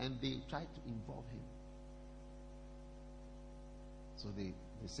things, and they tried to involve him. So they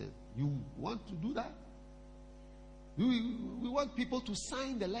said, "You want to do that? We want people to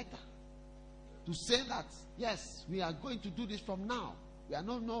sign the letter to say that yes, we are going to do this from now. We are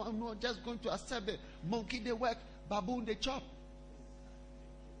not just going to accept the monkey they work, baboon they chop."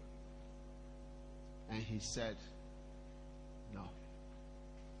 And he said, "No,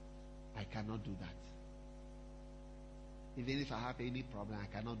 I cannot do that. Even if I have any problem, I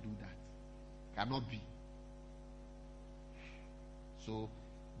cannot do that. Cannot be." So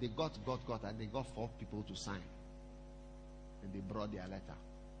they got, and they got 4 people to sign. And they brought their letter.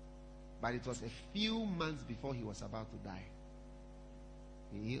 But it was a few months before he was about to die.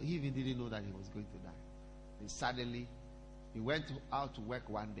 He even didn't know that he was going to die. And suddenly, he went out to work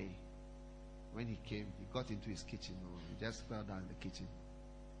one day. When he came, he got into his kitchen. He just fell down in the kitchen.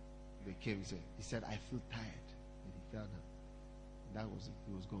 They came, he said, "I feel tired." And he fell down. And that was it.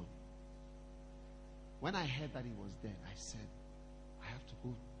 He was gone. When I heard that he was dead, I said, I have to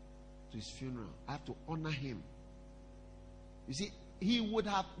go to his funeral. I have to honor him. You see, he would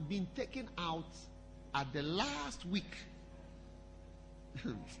have been taken out at the last week.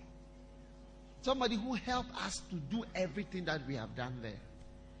 Somebody who helped us to do everything that we have done there.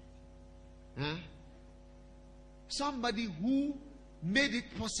 Huh? Somebody who made it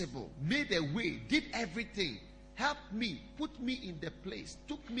possible, made a way, did everything, helped me, put me in the place,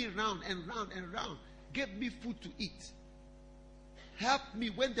 took me round and round and round, gave me food to eat, helped me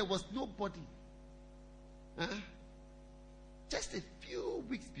when there was nobody. Huh? Just a few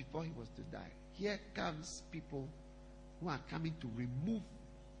weeks before he was to die, here comes people who are coming to remove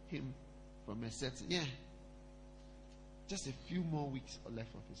him from a certain, just a few more weeks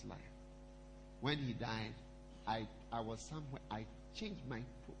left of his life. When he died, I was somewhere. I changed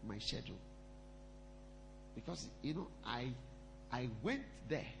my schedule because I went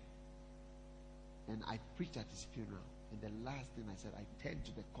there and I preached at his funeral. And the last thing I said, I turned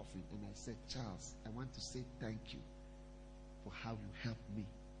to the coffin and I said, "Charles, I want to say thank you for how you helped me."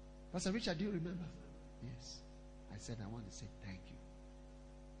 Pastor Richard, do you remember? Yes. I said, "I want to say thank you."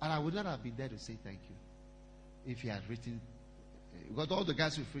 And I would not have been there to say thank you if he had written. Because all the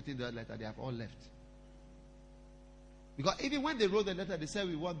guys who've written the letter, they have all left. Because even when they wrote the letter, they said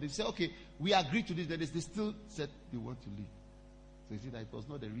they said, "Okay, we agree to this." Then they still said they want to leave. So you see that it was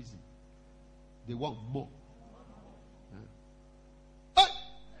not the reason. They want more. Hey!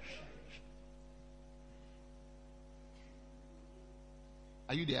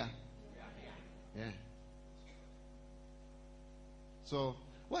 Are you there? Yeah. So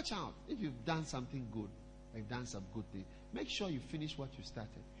watch out. If you've done something good, you've done some good thing, make sure you finish what you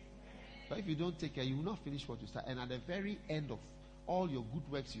started. But if you don't take care, you will not finish what you started. And at the very end of all your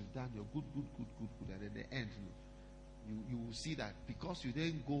good works you've done, your good, and at the end, you will see that because you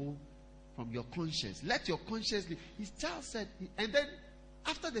didn't go from your conscience. Let your conscience live. His child said, and then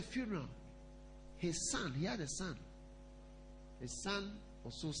after the funeral, his son, he had a son. His son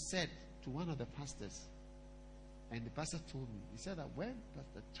also said to one of the pastors, and the pastor told me, he said that when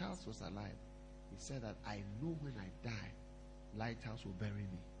Pastor Charles was alive, he said that, "I know when I die, Lighthouse will bury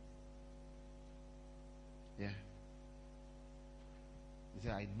me." Yeah. He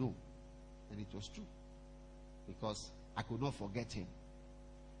said, "I know." And it was true. Because I could not forget him.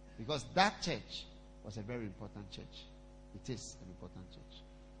 Because that church was a very important church. It is an important church.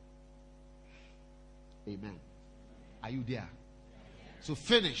 Amen. Are you there? So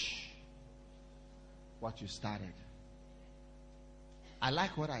finish what you started. I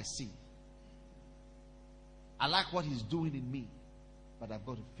like what I see. I like what he's doing in me. But I've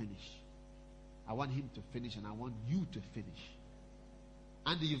got to finish. I want him to finish and I want you to finish.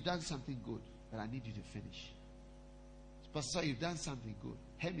 Andy, you've done something good, but I need you to finish. Pastor, you've done something good.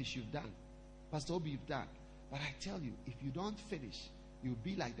 Hamish, you've done. Pastor Obi, you've done. But I tell you, if you don't finish, you'll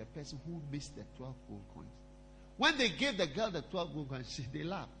be like the person who missed the 12 gold coins. When they gave the girl the 12 gold coins, they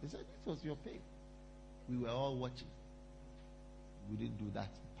laughed. They said, "This was your pay." We were all watching. We didn't do that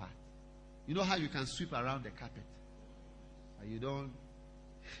part. You know how you can sweep around the carpet? But you don't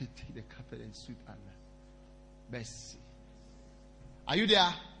take the carpet and sweep under. Mercy. Are you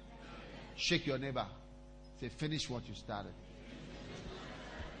there? Shake your neighbor. Say, "Finish what you started."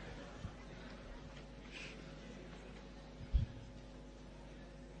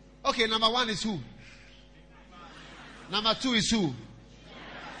 Okay, number 1 is who? Number 2 is who?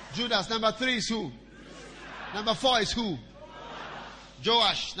 Judas. Number 3 is who? Number 4 is who?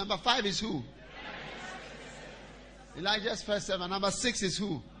 Joash. Number 5 is who? Elijah's first servant. Number 6 is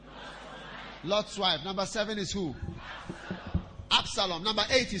who? Lot's wife. Number 7 is who? Absalom. Number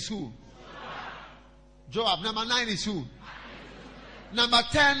 8 is who? Joab. Number 9 is who? Number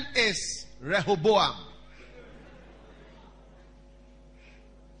 10 is Rehoboam.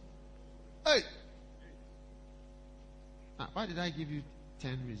 Hey. Why did I give you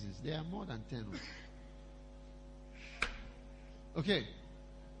 10 reasons? There are more than 10. Okay.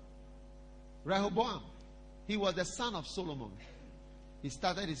 Rehoboam. He was the son of Solomon. He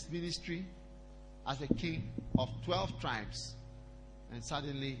started his ministry as a king of 12 tribes. And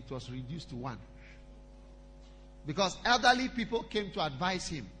suddenly it was reduced to 1. Because elderly people came to advise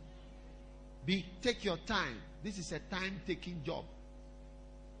him. Take your time. This is a time-taking job.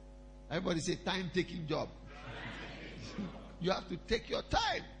 Everybody say time-taking job. You have to take your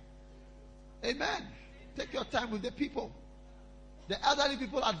time. Amen. Take your time with the people. The elderly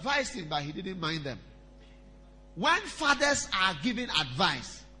people advised him, but he didn't mind them. When fathers are giving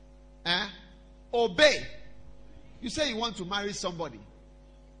advice, obey. You say you want to marry somebody,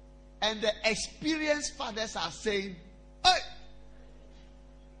 and the experienced fathers are saying, hey,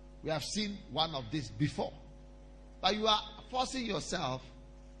 we have seen one of this before. But you are forcing yourself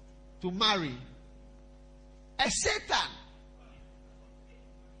to marry a Satan.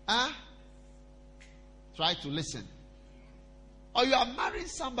 Try to listen. Or you are marrying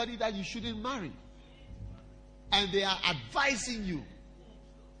somebody that you shouldn't marry. And they are advising you.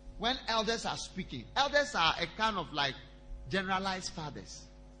 When elders are speaking, elders are a kind of like generalized fathers.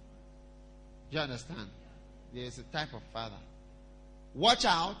 Do you understand? There is a type of father. Watch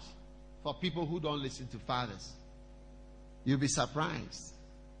out for people who don't listen to fathers. You'll be surprised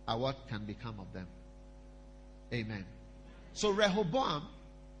at what can become of them. Amen. So Rehoboam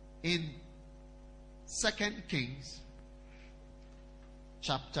in 2 Kings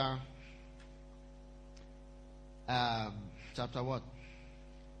chapter what?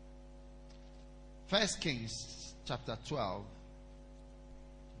 1 Kings chapter 12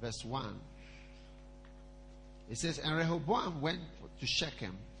 verse 1. It says, and Rehoboam went to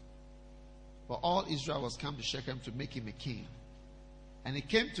Shechem, for all Israel was come to Shechem to make him a king. And it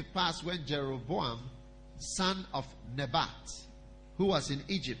came to pass when Jeroboam, son of Nebat, who was in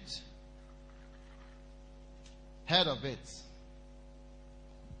Egypt, heard of it,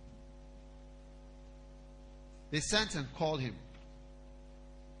 they sent and called him.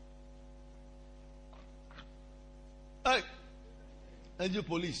 Hey, Angel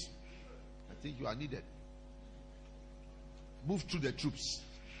Police, I think you are needed. Move through the troops.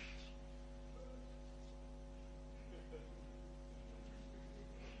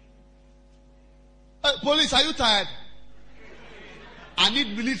 Hey, police, are you tired? I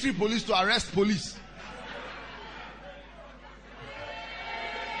need military police to arrest police.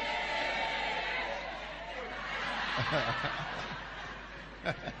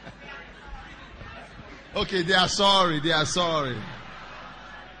 Okay, they are sorry. They are sorry.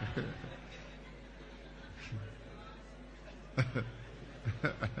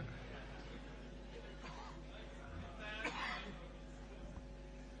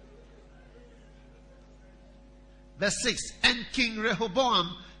 Verse 6. And King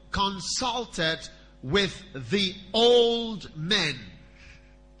Rehoboam consulted with the old men.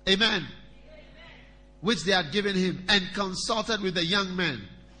 Amen. Which they had given him, and consulted with the young men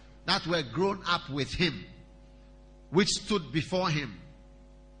that were grown up with him, which stood before him.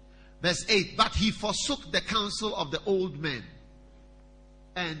 Verse 8. But he forsook the counsel of the old men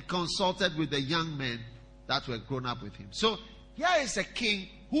and consulted with the young men that were grown up with him. So here is a king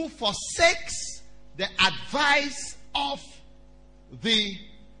who forsakes the advice of the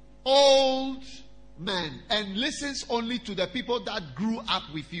old men and listens only to the people that grew up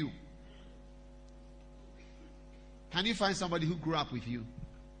with you. Can you find somebody who grew up with you?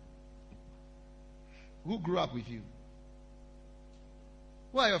 Who grew up with you?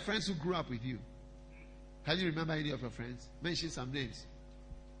 Who are your friends who grew up with you? Can you remember any of your friends? Mention some names.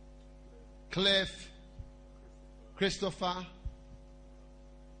 Cliff, Christopher.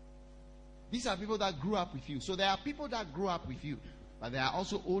 These are people that grew up with you. So there are people that grew up with you, but there are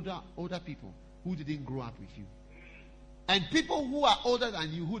also older people who didn't grow up with you. And people who are older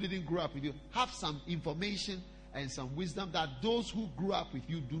than you, who didn't grow up with you, have some information and some wisdom that those who grew up with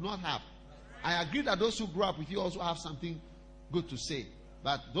you do not have. I agree that those who grew up with you also have something good to say.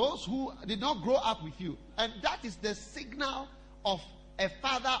 But those who did not grow up with you, and that is the signal of a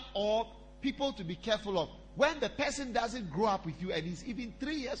father or people to be careful of. When the person doesn't grow up with you and he's even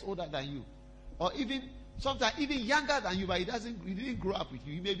 3 years older than you, or even sometimes even younger than you, but he didn't grow up with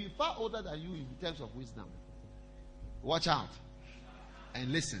you. He may be far older than you in terms of wisdom. Watch out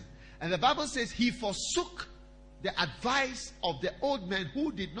and listen. And the Bible says he forsook the advice of the old men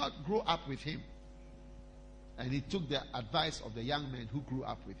who did not grow up with him, and he took the advice of the young men who grew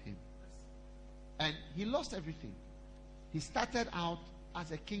up with him. And he lost everything. He started out as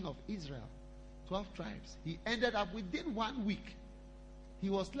a king of Israel, 12 tribes. He ended up within 1 week. He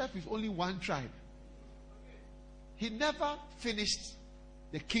was left with only one tribe. He never finished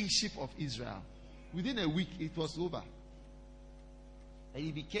the kingship of Israel. Within a week, it was over. And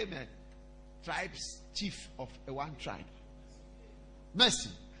he became a tribe's chief of one tribe. Mercy.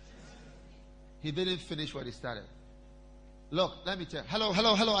 He didn't finish what he started. Look, let me tell you.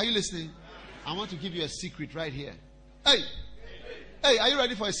 Hello. Are you listening? I want to give you a secret right here. Hey, are you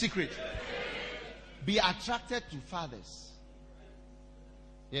ready for a secret? Be attracted to fathers.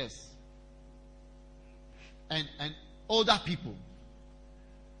 Yes. And older people.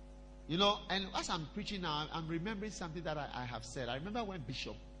 You know, and as I'm preaching now, I'm remembering something that I have said. I remember when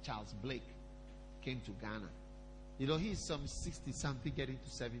Bishop Charles Blake came to Ghana. You know, he's some 60-something, getting to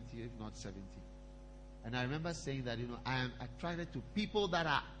 70, if not 70. And I remember saying that, you know, I am attracted to people that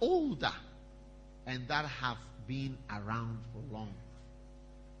are older and that have been around for long.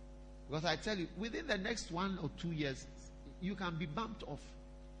 Because I tell you, within the next 1 or 2 years, you can be bumped off.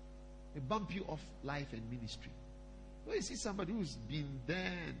 They bump you off life and ministry. When you see somebody who's been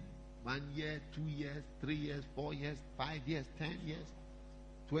there 1 year, 2 years, 3 years, 4 years, 5 years, 10 years,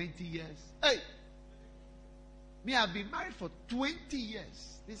 20 years. Hey! Me, I've been married for 20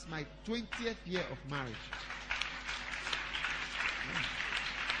 years. This is my 20th year of marriage.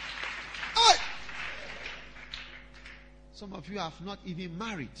 Hey! Some of you have not even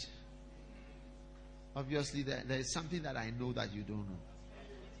married. Obviously, there is something that I know that you don't know.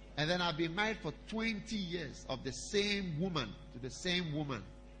 And then I've been married for 20 years of the same woman to the same woman.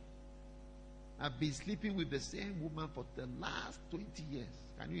 I've been sleeping with the same woman for the last 20 years.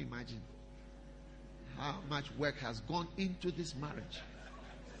 Can you imagine how much work has gone into this marriage?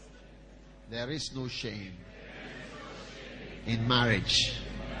 There is no shame in marriage.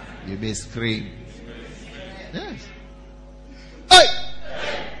 You may scream. Yes. Hey!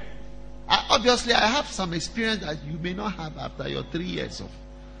 Obviously, I have some experience that you may not have after your 3 years of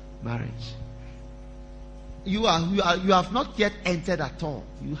marriage. You have not yet entered at all.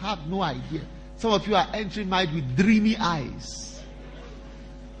 You have no idea. Some of you are entering marriage with dreamy eyes,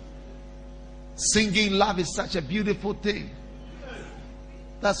 singing love is such a beautiful thing.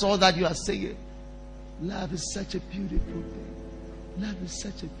 That's all that you are saying. Love is such a beautiful thing. Love is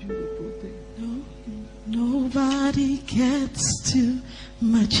such a beautiful thing. Nobody gets too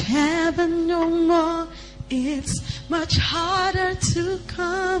much heaven no more. It's much harder to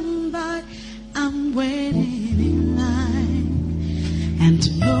come by. I'm waiting in line,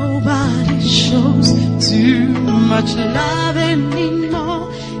 and nobody shows too much love anymore.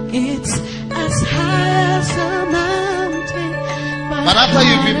 It's as high as a mountain. But after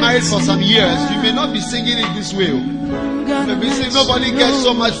you've been married for some years, you may not be singing it this way. You may be saying nobody gets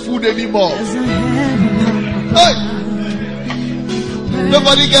so much food anymore. Hey!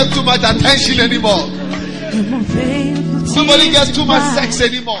 Nobody gets too much attention anymore. Nobody gets too much sex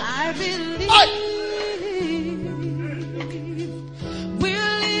anymore. I believe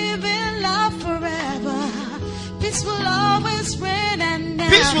we'll live in love forever. Peace will always reign and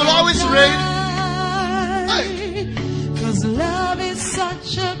never Peace will always reign. Cause love is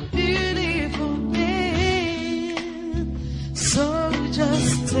such a beautiful thing. So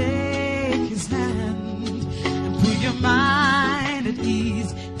just take his hand and put your mind at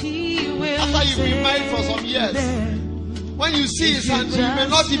ease. He will. After you've been married for some years, when you see his hand, you may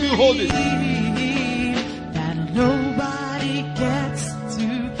not even hold it. That nobody gets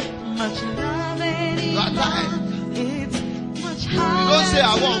too much love anymore. It's much harder. You don't say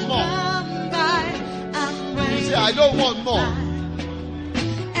I want more. You say I don't want more.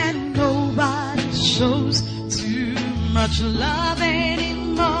 And nobody shows too much love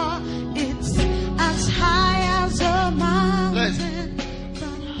anymore. It's as high as a mountain.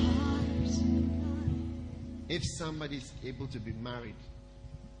 If somebody is able to be married,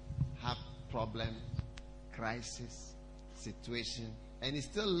 have problem, crisis, situation, and he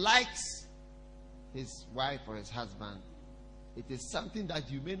still likes his wife or his husband, it is something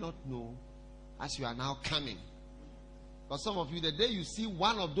that you may not know as you are now coming. For some of you, the day you see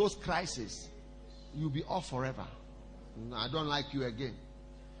one of those crises, you'll be off forever. No, I don't like you again.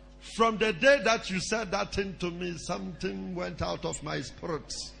 From the day that you said that thing to me, something went out of my spirit.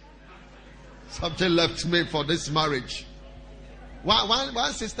 Something left me for this marriage.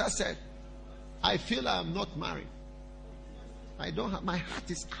 One sister said, I feel I am not married. I don't have, my heart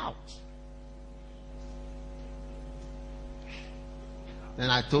is out. Then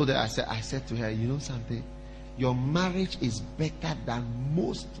I told her, I said to her, you know something? Your marriage is better than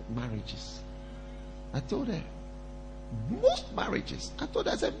most marriages. I told her. Most marriages. I told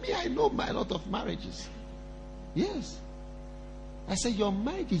her, I said, me, I know a lot of marriages. Yes. I said, your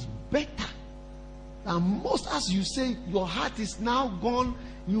marriage is better than most. As you say, your heart is now gone.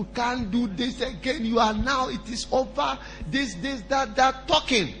 You can't do this again. You are now, it is over. This, that,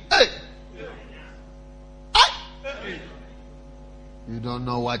 talking. Hey! Hey! You don't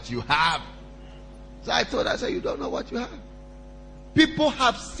know what you have. So I told her, I said, you don't know what you have. People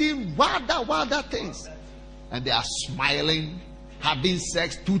have seen wilder things. And they are smiling, having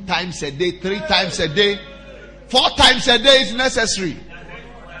sex 2 times a day, 3 times a day, 4 times a day is necessary.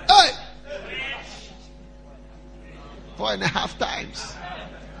 Hey! 4.5 times.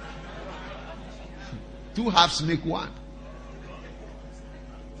 2 halves make 1.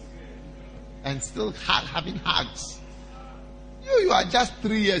 And still having hugs. You are just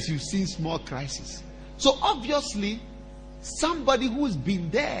 3 years, you've seen small crisis. So obviously, somebody who's been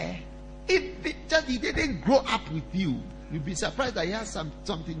there, if he didn't grow up with you, you'll be surprised that he has some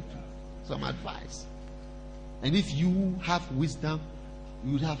advice. And if you have wisdom,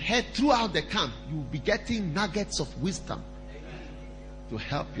 you would have heard throughout the camp, you will be getting nuggets of wisdom to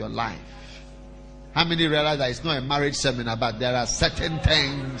help your life. How many realize that it's not a marriage seminar, but there are certain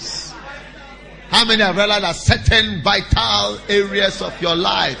things? How many have realized that certain vital areas of your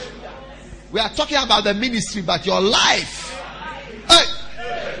life? We are talking about the ministry, but your life. Hey!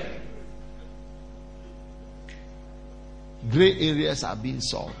 Gray areas are being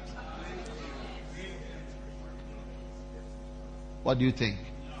solved. What do you think?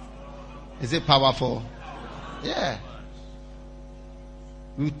 Is it powerful? Yeah.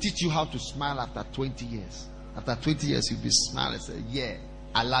 We'll teach you how to smile after 20 years. After 20 years, you'll be smiling and say, yeah,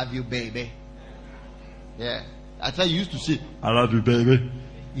 I love you, baby. Yeah. I thought you used to say, I love you, baby,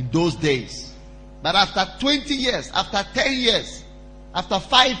 in those days. But after 20 years, after 10 years, after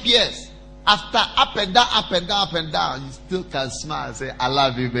 5 years, after up and down, you still can smile and say, I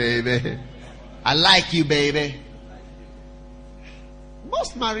love you, baby. I like you, baby.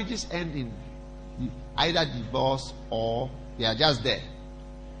 Most marriages end in either divorce or they are just there.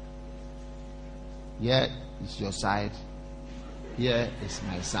 Here is your side. Here is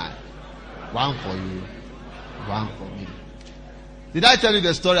my side. One for you, one for me. Did I tell you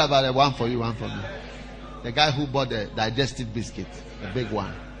the story about the one for you, one for me? The guy who bought the digestive biscuit, the big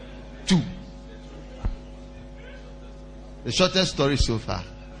one. 2. The shortest story so far.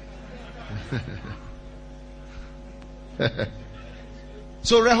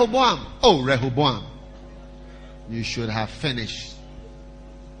 So Rehoboam, you should have finished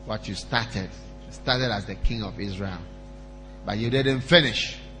what you started. You started as the king of Israel, but you didn't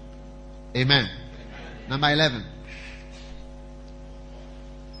finish. Amen. Number 11.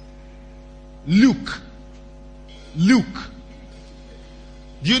 Luke.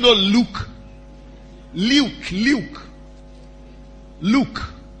 Do you know Luke? Luke.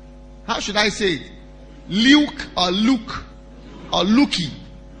 How should I say it? Luke or Luke or Lukey?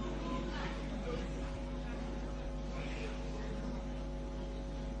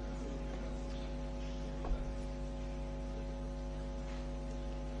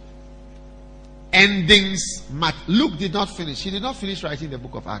 Endings. Luke did not finish. He did not finish writing the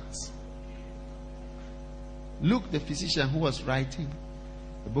book of Acts. Luke, the physician who was writing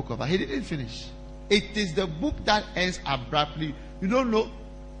the book of Acts, he didn't finish. It is the book that ends abruptly. You don't know.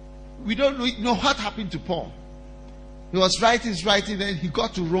 We don't know what happened to Paul. He was writing, then he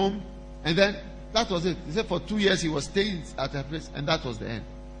got to Rome, and then that was it. He said for 2 years he was staying at a place, and that was the end.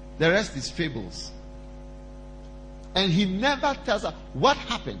 The rest is fables. And he never tells us what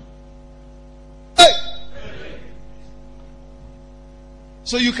happened. Hey!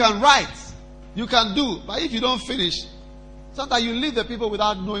 So you can write, you can do, but if you don't finish, sometimes you leave the people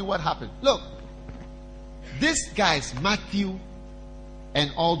without knowing what happened. Look, these guys, Matthew and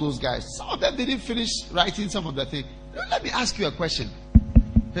all those guys, some of them didn't finish writing some of the things. Let me ask you a question.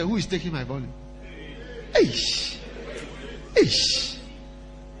 Hey, who is taking my volume? Eish.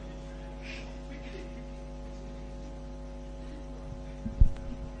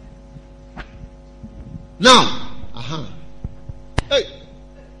 Now, hey,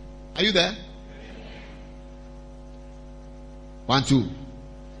 are you there? 1, 2.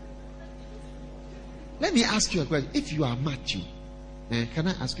 Let me ask you a question. If you are Matthew, can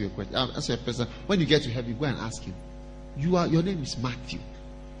I ask you a question? I'll ask you a person. When you get to heaven, go and ask him. Your name is Matthew.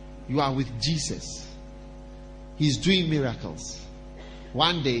 You are with Jesus. He's doing miracles.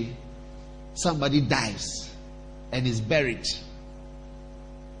 One day, somebody dies and is buried.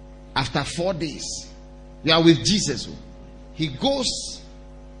 After 4 days, you are with Jesus. He goes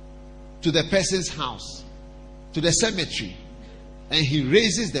to the person's house, to the cemetery, and he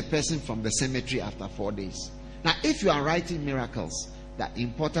raises the person from the cemetery after 4 days. Now, if you are writing miracles, that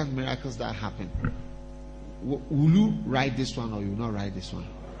important miracles that happen, will you write this one or you will not write this one?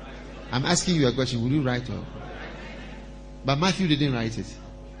 I'm asking you a question. Will you write it? But Matthew didn't write it.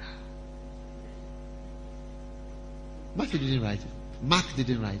 Matthew didn't write it. Mark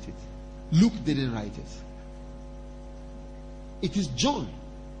didn't write it. Luke didn't write it. It is John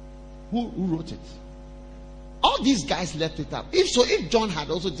who wrote it. All these guys left it up. If John had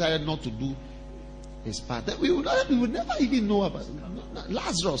also decided not to do his part, then we would never even know about it.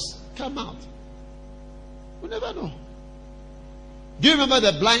 Lazarus come out. We never know. Do you remember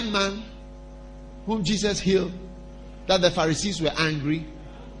the blind man whom Jesus healed, that the Pharisees were angry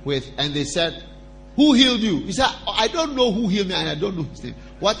with, and they said, "Who healed you?" He said, "I don't know who healed me, and I don't know his name.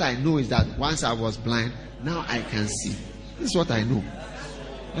 What I know is that once I was blind, now I can see." This is what I know.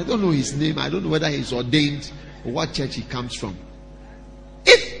 I don't know his name. I don't know whether he's ordained or what church he comes from.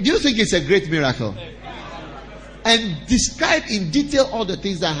 Do you think it's a great miracle? And describe in detail all the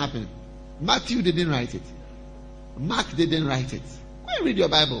things that happened. Matthew didn't write it. Mark didn't write it. Go and read your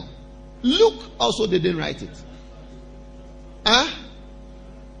Bible. Luke also didn't write it.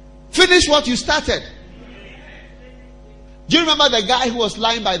 Finish what you started. Do you remember the guy who was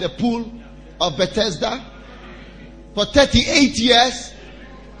lying by the pool of Bethesda for 38 years?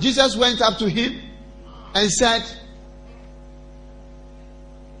 Jesus went up to him and said,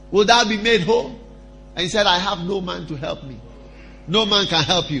 "Will thou be made whole?" And he said, "I have no man to help me." No man can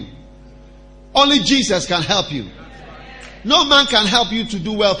help you. Only Jesus can help you. No man can help you to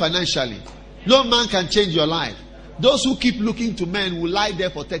do well financially. No man can change your life. Those who keep looking to men will lie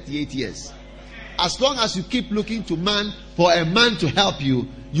there for 38 years. As long as you keep looking to man for a man to help you,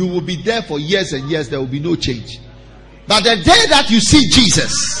 you will be there for years and years. There will be no change. But the day that you see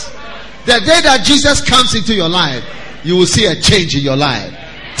Jesus, the day that Jesus comes into your life, you will see a change in your life.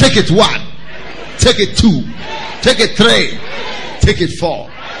 Take it 1, take it 2, take it 3, take it 4.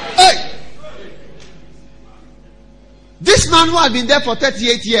 Hey! This man who had been there for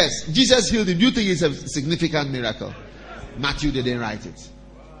 38 years, Jesus healed him. Do you think it's a significant miracle? Matthew didn't write it.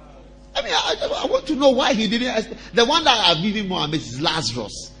 I mean, I want to know why he didn't. The one that I've given more amazed is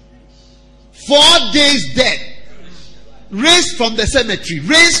Lazarus. 4 days dead. Raised from the cemetery.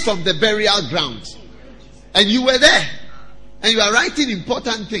 Raised from the burial ground. And you were there. And you are writing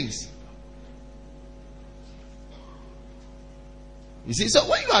important things. You see, so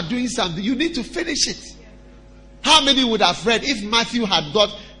when you are doing something, you need to finish it. How many would have read, if Matthew had got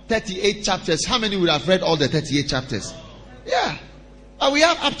 38 chapters, how many would have read all the 38 chapters? Yeah. But we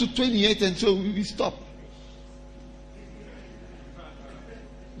have up to 28, and so we stop.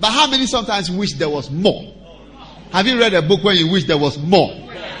 But how many sometimes wish there was more? Have you read a book when you wish there was more?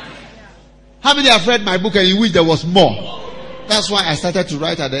 How many have read my book and you wish there was more? That's why I started to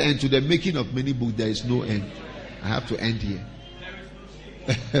write at the end, "To the making of many books there is no end." I have to end here.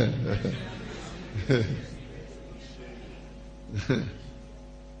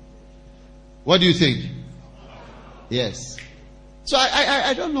 What do you think? Yes. So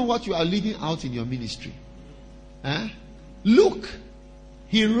I don't know what you are leaving out in your ministry. Look,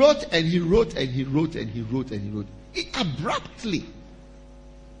 he wrote and he wrote and he wrote and he wrote and he wrote. Abruptly,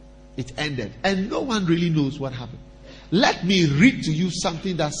 it ended, and no one really knows what happened. Let me read to you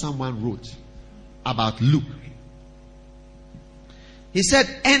something that someone wrote about Luke. He said,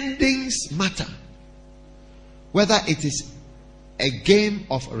 "Endings matter. Whether it is a game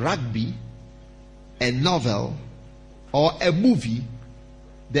of rugby, a novel, or a movie,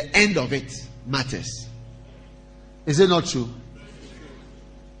 the end of it matters." Is it not true?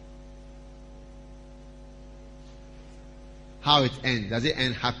 How it ends? Does it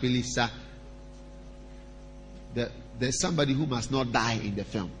end happily, sir? There's somebody who must not die in the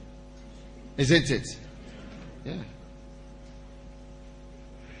film. Isn't it? Yeah.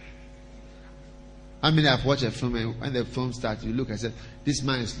 I mean, I've watched a film, and when the film starts, you look and say, "This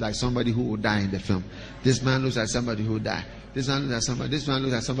man is like somebody who will die in the film. This man looks like somebody who will die. This man looks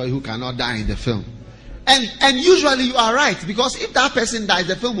like somebody who cannot die in the film." And usually you are right, because if that person dies,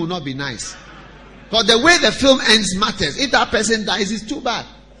 the film will not be nice. But the way the film ends matters. If that person dies, it's too bad.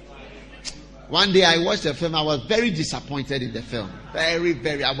 One day I watched the film, I was very disappointed in the film. Very,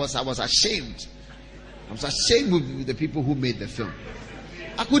 very. I was ashamed. I was ashamed with the people who made the film.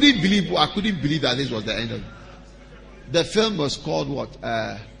 I couldn't believe that this was the end of it. The film was called what?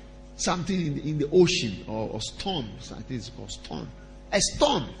 Something in the ocean or storm. I think it's called Storm. A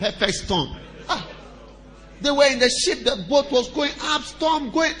storm, perfect storm. They were in the ship, the boat was going up, storm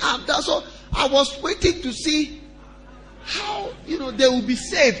going up. That's all. I was waiting to see how they will be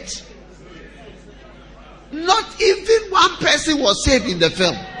saved. Not even one person was saved in the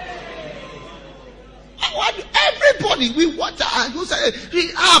film. Everybody, we watch and go say,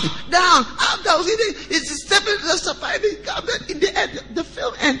 up, down. It's stepping in the end. The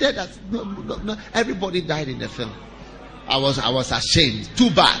film ended as no, everybody died in the film. I was ashamed. Too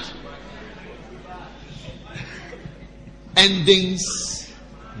bad. Endings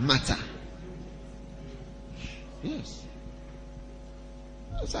matter. Yes.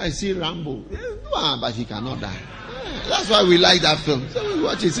 So I see Rambo, but he cannot die. That's why we like that film. So we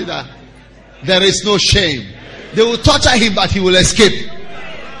watch it, see that there is no shame. They will torture him, but he will escape.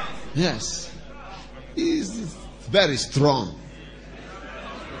 Yes. He's very strong.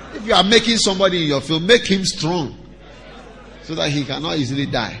 If you are making somebody in your film, make him strong so that he cannot easily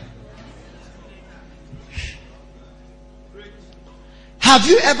die. Have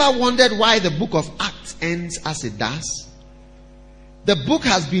you ever wondered why the book of Acts ends as it does? The book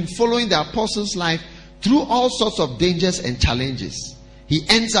has been following the apostles' life through all sorts of dangers and challenges. He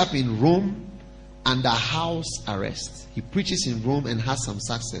ends up in Rome under house arrest. He preaches in Rome and has some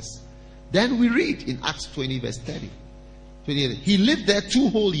success. Then we read in Acts 20 verse 30. He lived there 2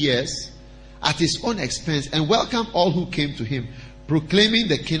 whole years at his own expense and welcomed all who came to him, proclaiming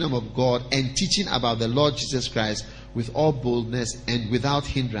the kingdom of God and teaching about the Lord Jesus Christ with all boldness and without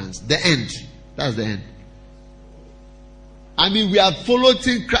hindrance. The end. That's the end. I mean, we have followed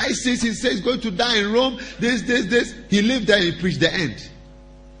in Christ since he says he's going to die in Rome. This. He lived there and he preached the end.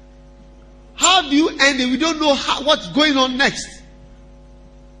 How do you end it? We don't know what's going on next.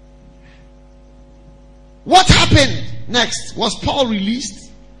 What happened next? Was Paul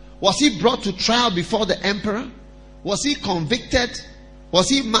released? Was he brought to trial before the emperor? Was he convicted? Was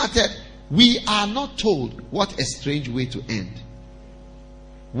he martyred? We are not told. What a strange way to end.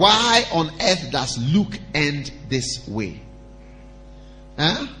 Why on earth does Luke end this way?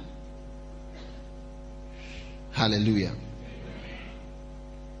 Huh? Hallelujah.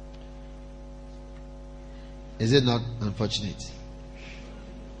 Is it not unfortunate?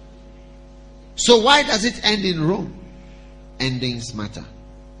 So why does it end in Rome? Endings matter.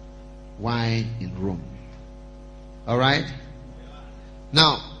 Why in Rome? Alright?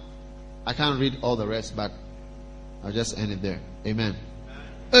 Now, I can't read all the rest, but I'll just end it there. Amen.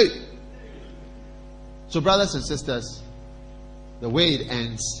 Hey! So brothers and sisters, the way it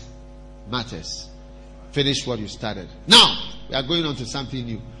ends matters. Finish what you started. Now, we are going on to something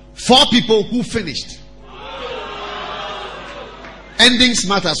new. 4 people who finished. Endings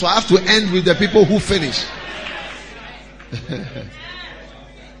matter, so I have to end with the people who finish.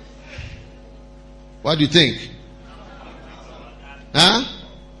 What do you think? Huh?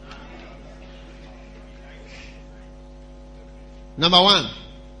 Number 1,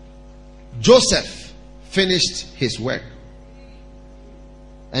 Joseph finished his work.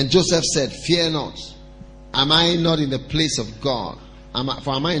 And Joseph said, "Fear not. Am I not in the place of God? Am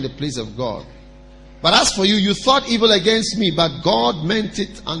I in the place of God? But as for you, you thought evil against me, but God meant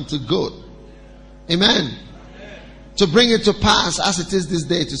it unto good." Amen. To bring it to pass as it is this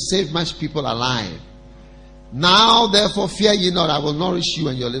day, to save much people alive. Now therefore fear ye not, I will nourish you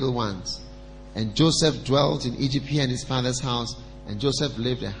and your little ones. And Joseph dwelt in Egypt, he and his father's house. And Joseph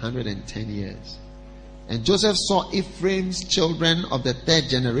lived 110 years. And Joseph saw Ephraim's children of the 3rd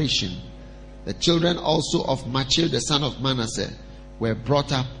generation. The children also of Machir the son of Manasseh were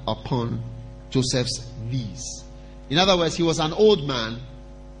brought up upon Joseph's knees. In other words, he was an old man,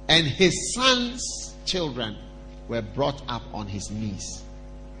 and his sons' children were brought up on his knees.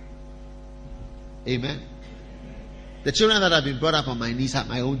 Amen. The children that have been brought up on my knees are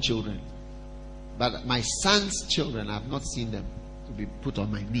my own children. But my sons' children, I have not seen them to be put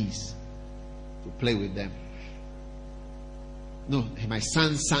on my knees to play with them. No, my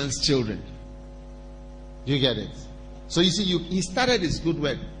son's children. Do you get it? So you see, he started his good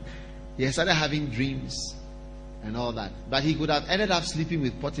work. He started having dreams and all that. But he could have ended up sleeping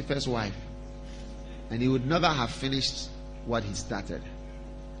with Potiphar's wife. And he would never have finished what he started.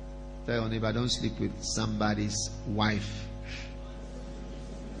 Tell your neighbor, don't sleep with somebody's wife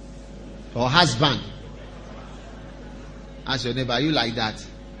or husband. Ask your neighbor, are you like that?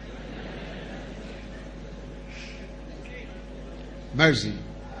 Mercy.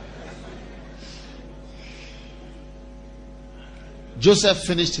 Joseph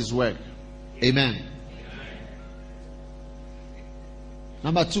finished his work. Amen.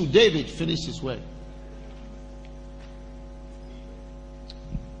 Number 2, David finished his work.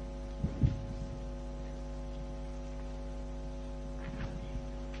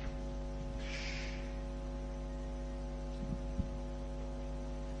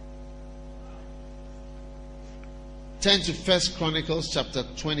 Turn to 1 Chronicles chapter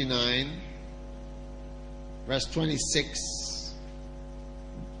 29, verse 26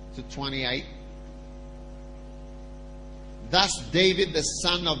 to 28. Thus David the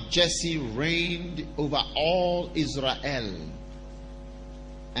son of Jesse reigned over all Israel.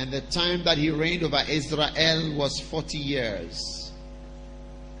 And the time that he reigned over Israel was 40 years.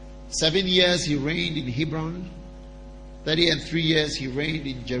 7 years he reigned in Hebron. 3 years he reigned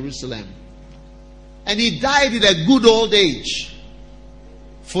in Jerusalem. And he died in a good old age,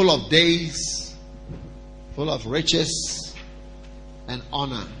 full of days, full of riches and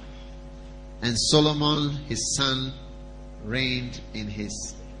honor. And Solomon his son reigned in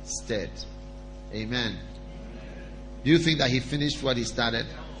his stead. Amen. Do you think that he finished what he started?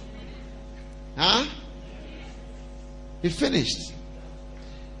 Huh? He finished.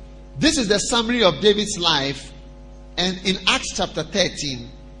 This is the summary of David's life. And in Acts chapter 13,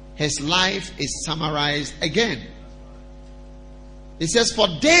 his life is summarized again. It says, for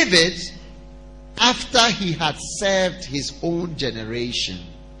David, after he had served his own generation,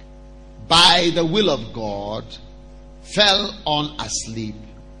 by the will of God, fell on asleep,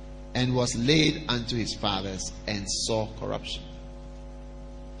 and was laid unto his fathers, and saw corruption.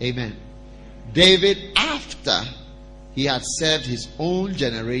 Amen. David, after he had served his own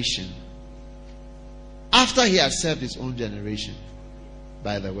generation, by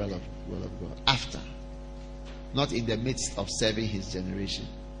the will of God, after, not in the midst of serving his generation,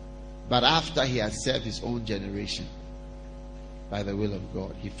 but after he had served his own generation, by the will of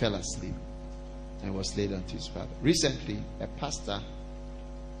God, he fell asleep and was laid unto his father. Recently, a pastor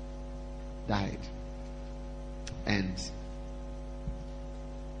died, and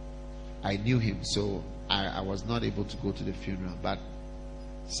I knew him, so I was not able to go to the funeral, but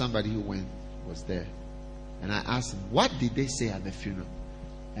somebody who went was there, and I asked him, what did they say at the funeral?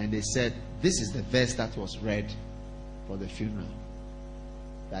 And they said, this is the verse that was read for the funeral,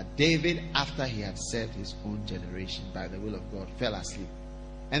 that David, after he had served his own generation by the will of God, fell asleep.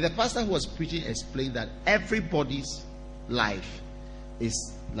 And the pastor who was preaching explained that everybody's life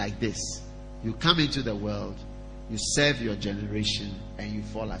is like this. You come into the world, you serve your generation, and you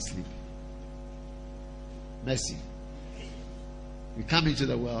fall asleep. Mercy. You come into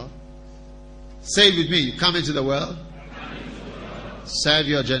the world. Say it with me. You come into the world. Serve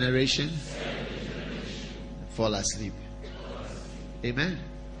your generation. Fall asleep. Amen.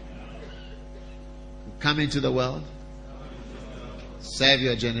 You come into the world. Serve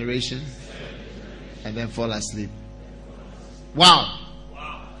your generation. And then fall asleep. Wow.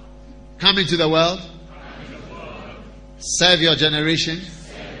 Come into the world. Serve your generation.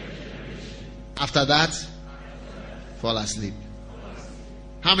 After that, fall asleep.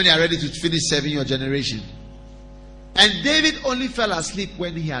 How many are ready to finish serving your generation? And David only fell asleep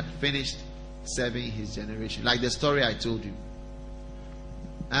when he had finished serving his generation. Like the story I told you.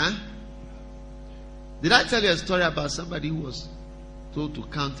 Huh? Did I tell you a story about somebody who was told to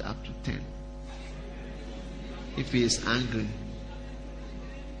count up to 10 if he is angry?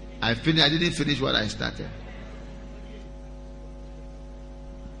 I didn't finish what I started.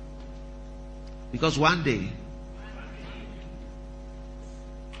 Because one day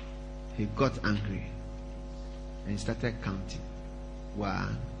he got angry and he started counting.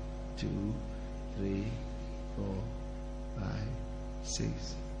 1, 2, 3, 4, 5,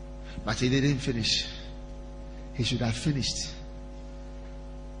 6. But he didn't finish. He should have finished.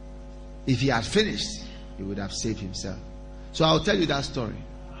 If he had finished, he would have saved himself. So I'll tell you that story.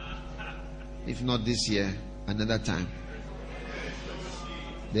 If not this year, another time.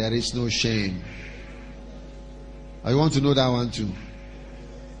 There is no shame. I want to know that one too.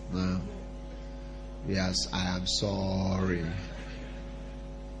 No. Yes, I am sorry.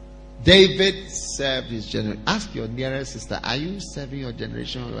 David served his generation. Ask your nearest sister, are you serving your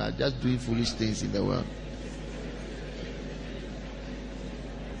generation, or are you just doing foolish things in the world?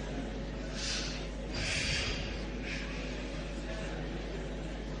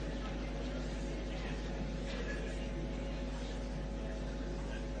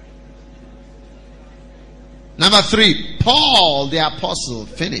 Number 3, Paul the apostle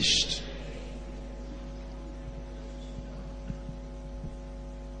finished.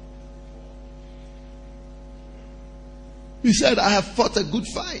 He said, I have fought a good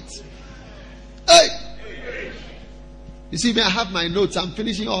fight. Hey! You see me, I have my notes. I'm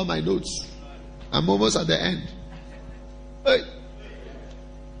finishing all my notes. I'm almost at the end. Hey!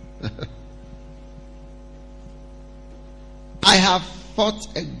 I have fought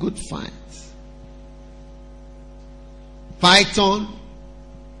a good fight. Fight on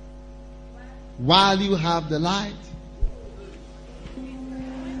while you have the light.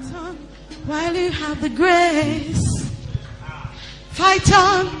 Fight on while you have the grace. Fight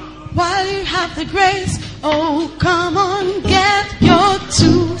on while you have the grace. Oh, come on, get your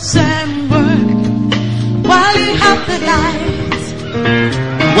tools and work. while you have the light.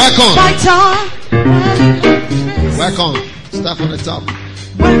 Work on. Fight on while you have the grace. Work on. Start from the top.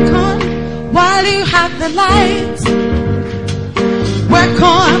 Work on while you have the light. Work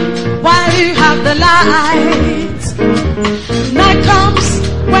on while you have the light. Night comes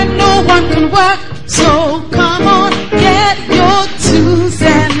when no one can work. So come on, get your tools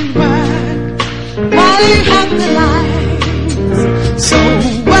and work while you have the light. So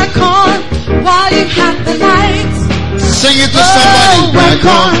work on while you have the light. Sing it to somebody. Work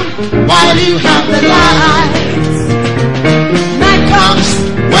on while you have the light. Night comes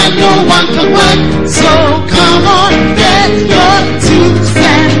when no one can work. So come on, get your tools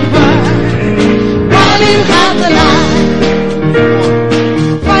and work while you have the light.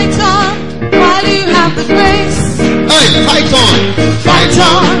 Fight on while you have the grace. Hey, fight on. Fight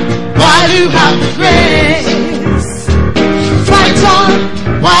on while you have the grace. Fight on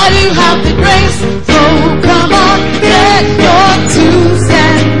while you have the grace. So come on, get your tools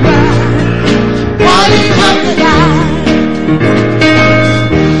and work while you have the light.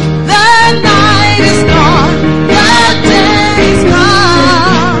 The night is gone, the day is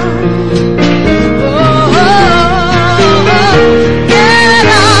gone. Oh, get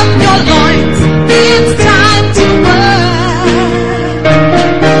up your loins, it's time to work.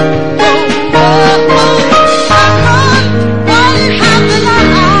 Work on while you have the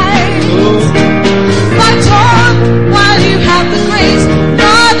light. Fight on while you have the grace.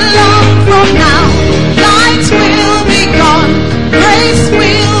 Not long from now, light will be gone, grace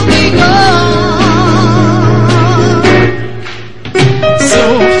will be gone. So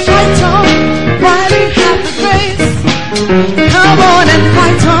fight on while you have the grace. Come on and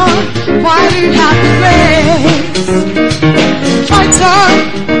fight on while you have the grace. Fight on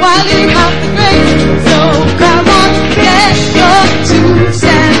while you have the grace. So come on, get your tools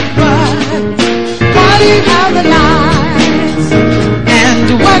and work while you have the light. And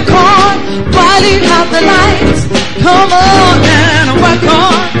work on while you have the light. Come on and work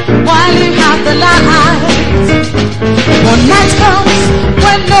on while you have the light. For night comes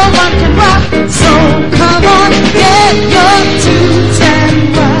when no one can work. So come on, get your tools and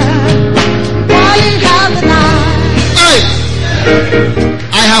work while you have the light. Hey!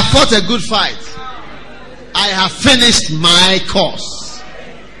 I have fought a good fight. I have finished my course.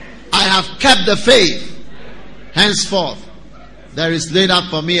 I have kept the faith. Henceforth, there is laid up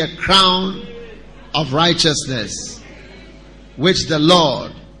for me a crown of righteousness, which the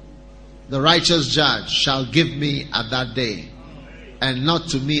Lord, the righteous judge, shall give me at that day, and not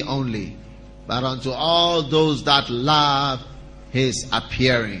to me only, but unto all those that love his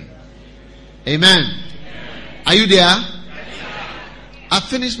appearing. Amen. Are you there? I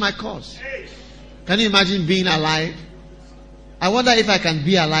finished my course. Can you imagine being alive? I wonder if I can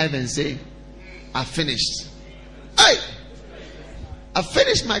be alive and say, I finished. Hey! I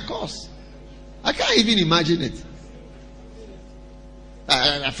finished my course. I can't even imagine it.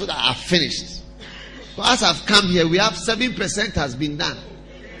 I feel that I've finished. So as I've come here, we have 7% has been done.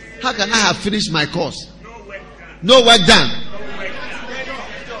 How can I have finished my course? No work done.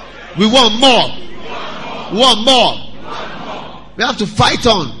 We want more. We want more. We have to fight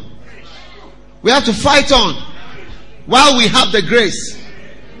on. We have to fight on while we have the grace.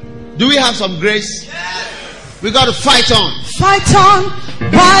 Do we have some grace? We got to fight on. Fight on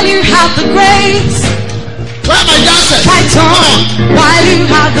while you have the grace. Where are my dancers? Fight on while you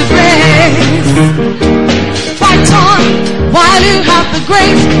have the grace. Fight on while you have the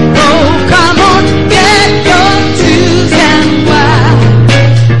grace. Oh, come on, get your tools and work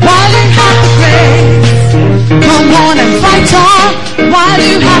while you have the grace. Come on and fight on while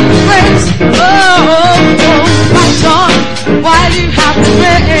you have the grace. Oh, fight on while you have the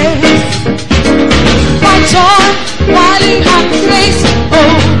grace. Fight on while you have the grace.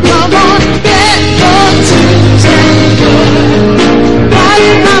 Oh, come on, get your tools and work while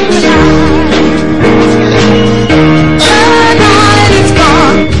you have the light. The night is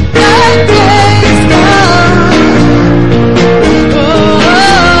gone, the day is gone. Oh,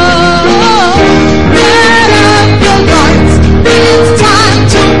 get up your lights, it's time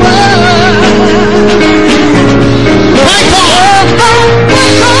to work. Fight on.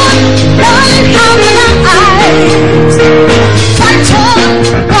 Fight on while you have the light. Fight on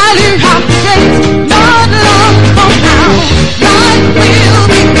while you have the grace. Not long from now, light will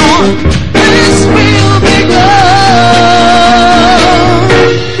be gone, grace will be gone.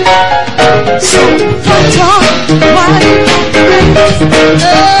 So fight on while you have the grace.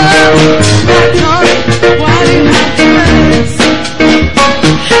 Fight on while you have the grace.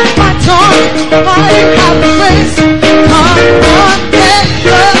 Fight on while you have the grace. Come on, get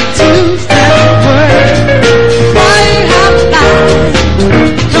your tools and work.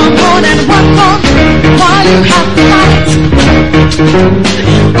 while you have the light.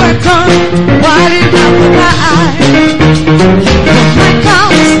 Work on while you have the light. The night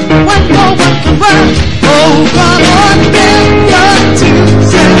comes when no one can work. Oh, come on, get your 2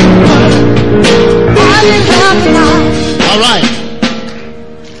 cents worth while you have the light. All right.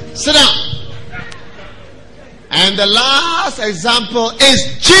 Sit down. And the last example is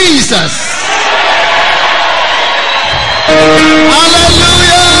Jesus. Hallelujah!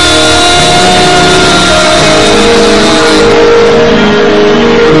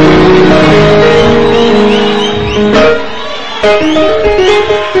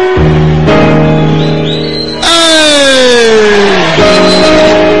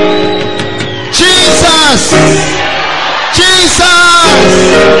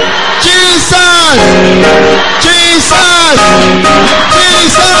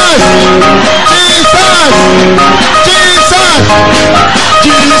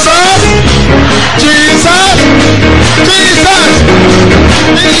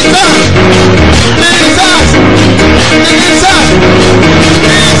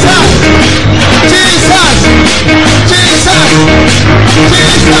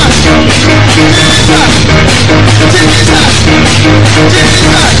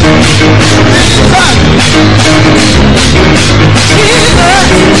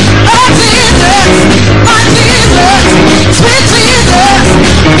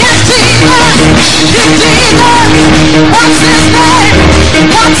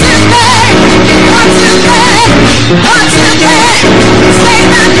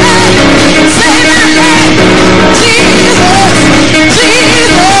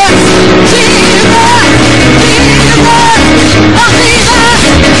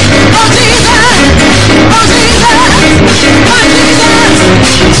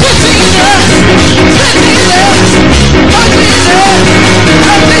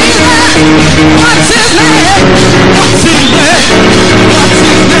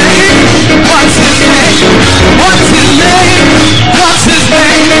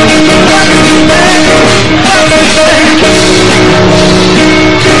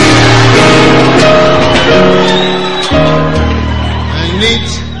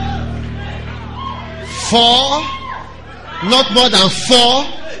 Not more than 4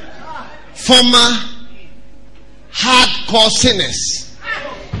 former hardcore sinners.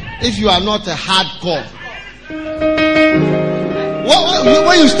 If you are not a hardcore,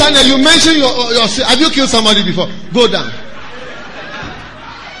 when you stand there, you mention your have you killed somebody before? Go down.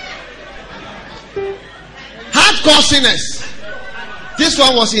 Hardcore sinners. This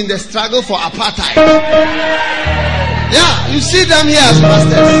one was in the struggle for apartheid. Yeah, you see them here as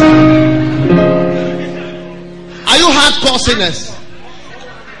pastors. Are you hardcore sinners?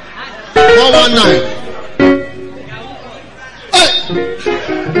 419. Hey.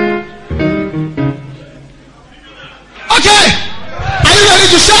 Okay. Are you ready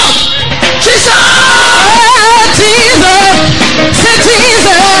to shout? Jesus! Jesus! Say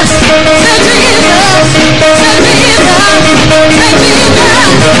Jesus! Say Jesus! Say Jesus! Say Jesus!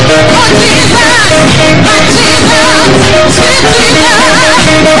 Oh Jesus! My Jesus! Say Jesus!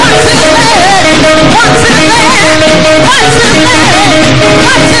 What's his name? What's his name? What's his name? What's his name?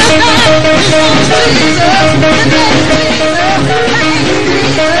 His name's Jesus. His name's Jesus. His name's Jesus.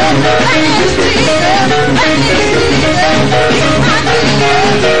 His name's Jesus. He's my Jesus.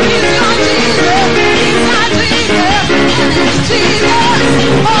 He's your Jesus. He's my Jesus. And it's Jesus.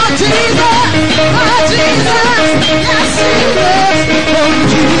 Oh Jesus. Oh Jesus. Yes Jesus. Oh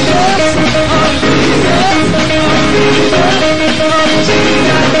Jesus. Oh Jesus. Oh Jesus. Oh Jesus.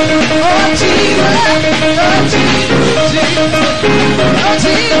 Oh Jesus. Oh Jesus. Oh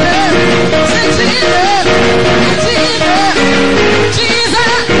Jesus. Say Jesus.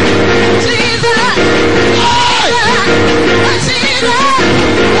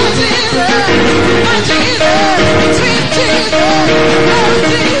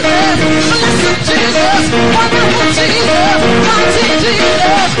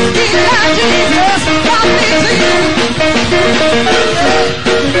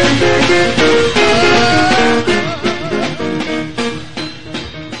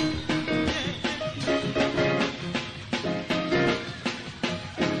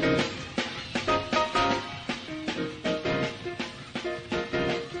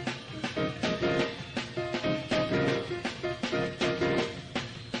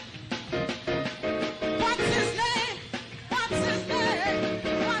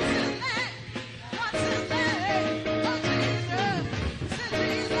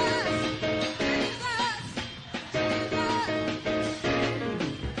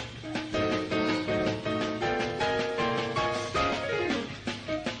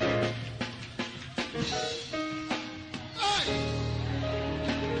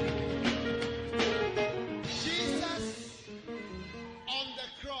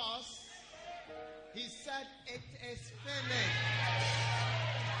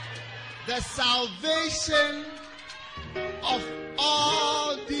 the salvation of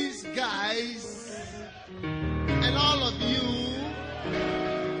all these guys and all of you.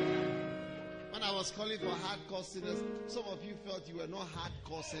 When I was calling for hardcore sinners, some of you felt you were not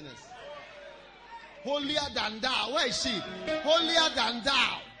hardcore sinners. Holier than thou. Where is she? Holier than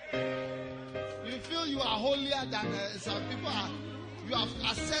thou. You feel you are holier than some people are. You have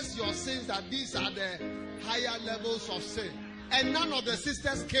assessed your sins that these are the higher levels of sin. And none of the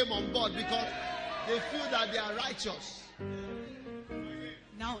sisters came on board because they feel that they are righteous.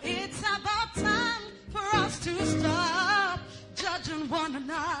 Now it's about time for us to stop judging one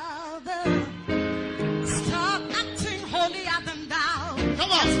another. Stop acting holier than thou.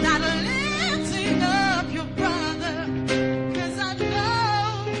 Come on. Start lifting up your brother. 'Cause I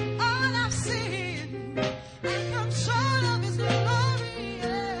know all I've seen and control of his glory.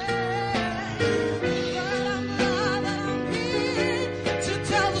 But I'm glad that I'm here to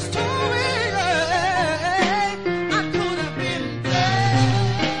tell the story. I could have been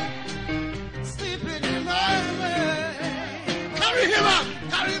dead, sleeping in my bed. Carry him up.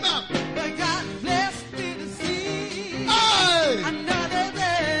 Carry him up. But God blessed me to see Hey! another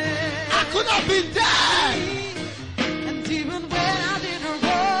day. I could have been dead. And even when I did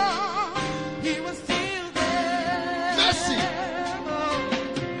wrong, He was still there. Mercy. Oh,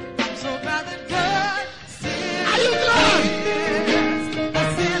 I'm so glad that God still Are you glad? hears a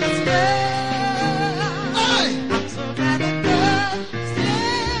sinner's prayer. Hey! I'm so glad that God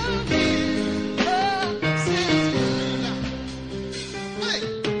still hears a sinner's prayer. Hey,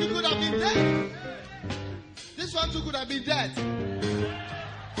 you could have been dead. This one too could have been dead.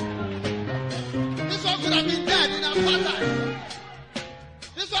 This one could have been dead in apartheid.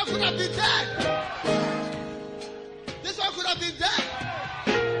 This one could have been dead. This one could have been dead.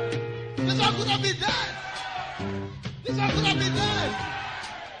 This one could have been dead. This one could have been dead.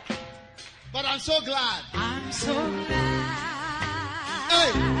 But I'm so glad. I'm so glad.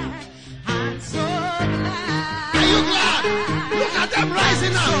 Hey. I'm so glad. Are you glad? Look at them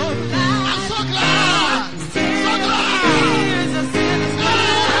rising up. I'm so glad. So glad. Here's a sinner's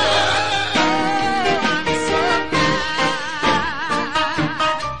I'm so glad.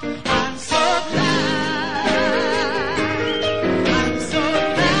 I'm so glad. I'm so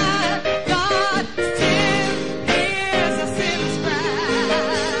glad God still hears a sinner's prayer.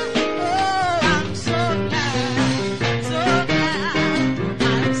 Oh, I'm so glad. So glad.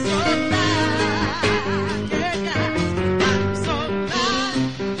 I'm so glad. Yeah, yeah. I'm so glad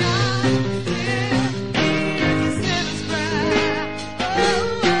God still hears a sinner's prayer.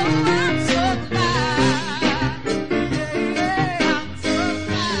 Oh, I'm so glad. Yeah, yeah. I'm so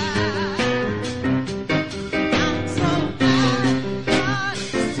glad. I'm so glad God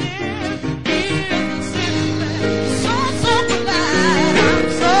still hears a sinner's prayer. So glad. I'm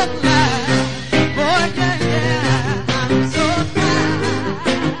so glad. Boy, yeah, yeah. I'm so glad.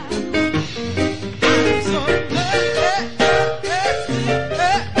 I'm so glad God still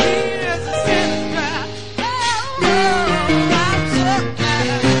hears a sinner's prayer. Oh, I'm so glad.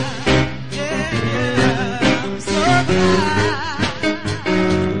 Yeah, yeah. I'm so glad.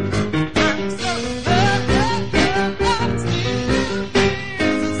 I'm so glad God still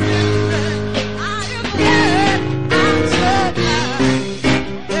hears a sinner's prayer. Are you glad? I'm so glad.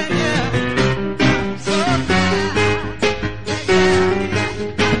 Yeah, yeah. I'm so glad. Yeah, yeah.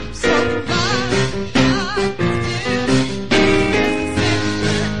 I'm so glad God still hears a sinner's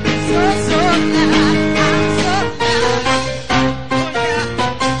prayer. So glad. I'm so glad. Oh, yeah.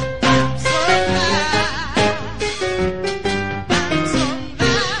 I'm so glad. I'm so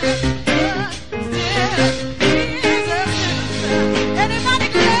glad God still hears a sinner's prayer. Anybody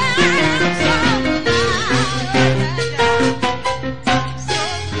glad? I'm so glad. I'm so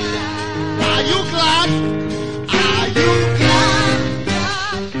glad. Are you glad? Are you glad?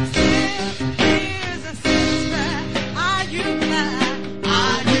 God still hears a sinner's prayer. Are you glad?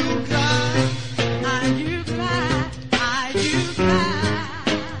 Are you glad? Are you glad? Are you glad?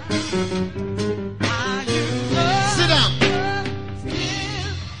 Are you glad? Sit down.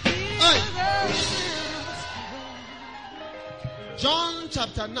 Hey. John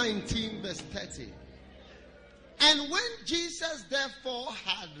chapter 19, verse 30. And when Jesus therefore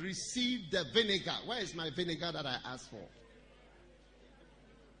had received the vinegar, where is my vinegar that I asked for?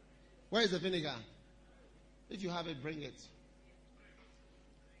 Where is the vinegar? If you have it, bring it.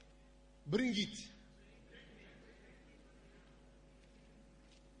 Bring it.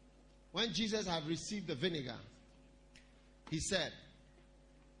 When Jesus had received the vinegar, he said,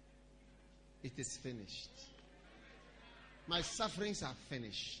 "It is finished. My sufferings are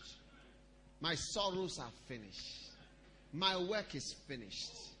finished. My sorrows are finished. My work is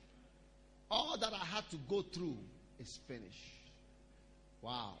finished. All that I had to go through is finished.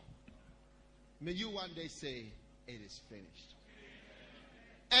 Wow. May you one day say, it is finished.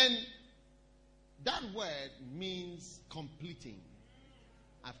 And that word means completing.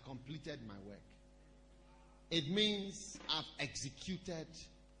 I've completed my work. It means I've executed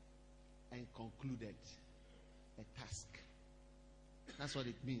and concluded a task. That's what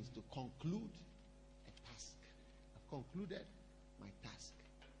it means to conclude a task. I've concluded my task.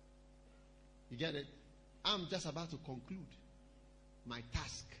 You get it? I'm just about to conclude my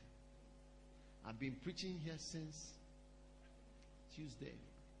task. I've been preaching here since Tuesday.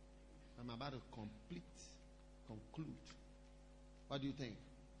 I'm about to conclude. What do you think?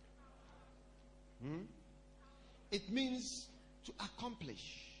 It means to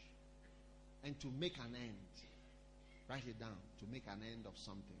accomplish and to make an end. Write it down. To make an end of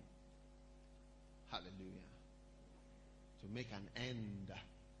something. Hallelujah. To make an end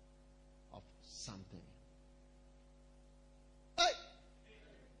of something. Hey!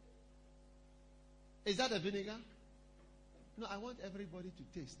 Is that a vinegar? No, I want everybody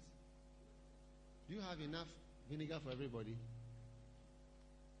to taste. Do you have enough vinegar for everybody?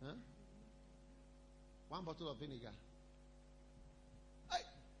 Huh? 1 bottle of vinegar. Hey!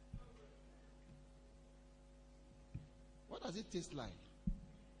 What does it taste like?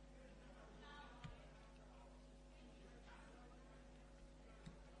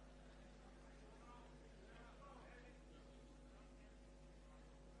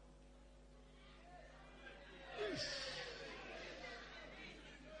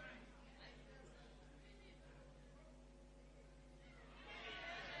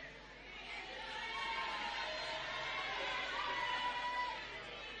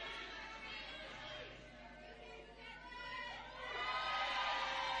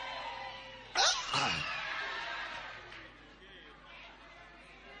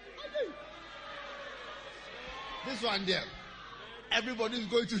 This one there, everybody's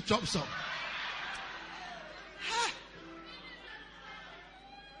going to chop some.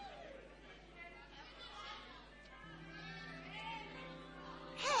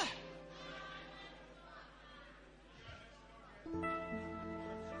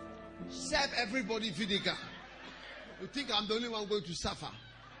 Serve everybody vinegar. You think I'm the only one going to suffer?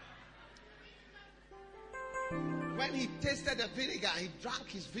 When he tasted the vinegar, he drank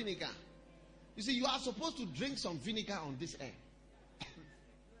his vinegar. You see, you are supposed to drink some vinegar on this air.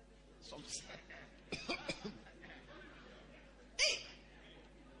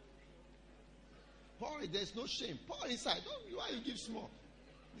 Pour it, there's no shame. Pour inside. Don't why you give small?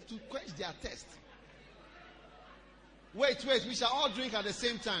 To quench their thirst. Wait, we shall all drink at the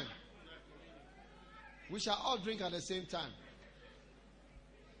same time. We shall all drink at the same time.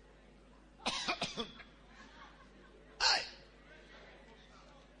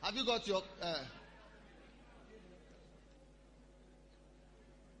 Have you got your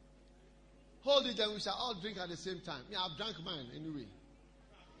hold it and we shall all drink at the same time. Yeah, I've drank mine anyway.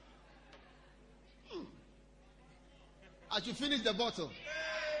 I should finish the bottle.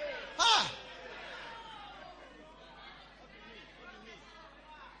 Ah!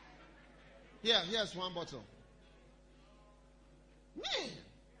 Here's 1 bottle. Man!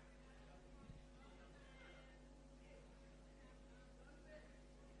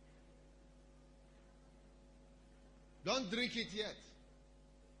 Don't drink it yet.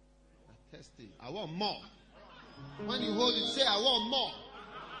 I'm thirsty. I want more. When you hold it, say, I want more.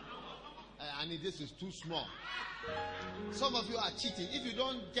 I need this is too small. Some of you are cheating. If you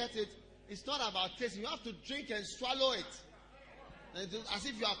don't get it, it's not about tasting. You have to drink and swallow it. As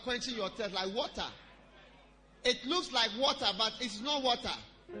if you are quenching your thirst like water. It looks like water, but it's not water.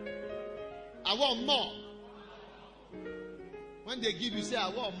 I want more. When they give you, say, I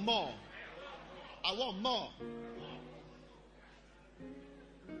want more. I want more.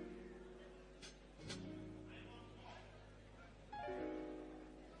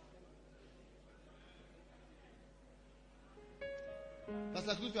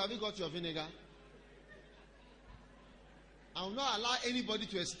 Pastor Cliff, have you got your vinegar? I will not allow anybody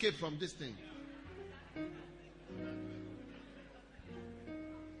to escape from this thing.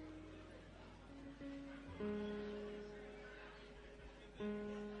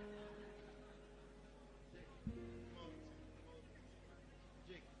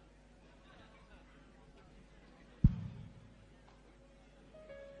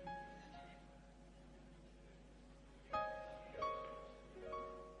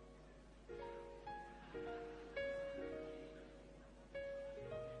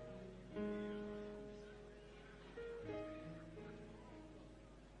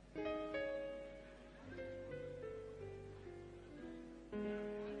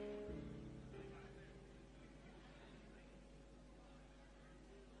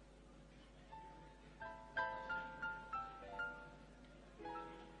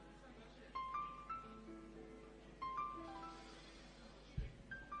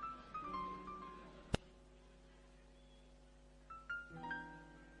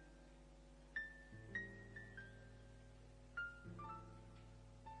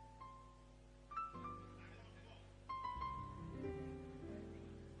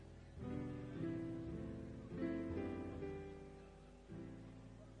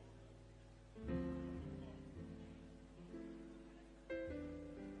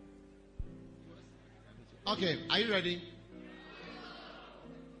 Okay, are you ready?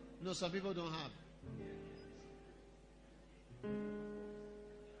 No, some people don't have.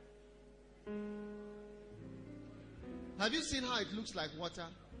 Have you seen how it looks like water?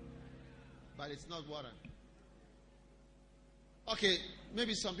 But it's not water. Okay,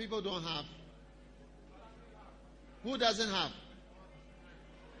 maybe some people don't have. Who doesn't have?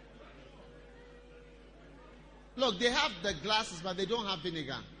 Look, they have the glasses, but they don't have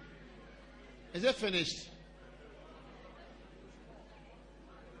vinegar. Is it finished?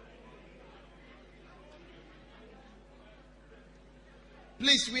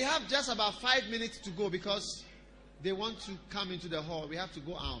 Please, we have just about 5 minutes to go because they want to come into the hall. We have to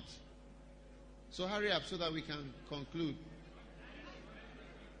go out. So hurry up so that we can conclude.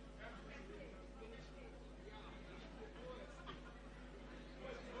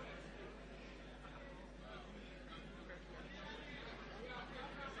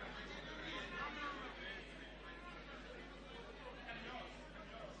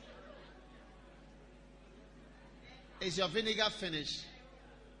 Is your vinegar finished?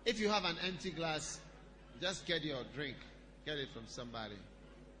 If you have an empty glass, just get your drink. Get it from somebody.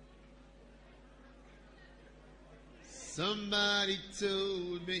 Somebody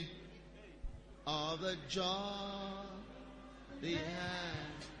told me of the joy they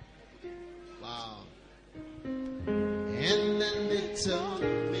had. Wow. And then they told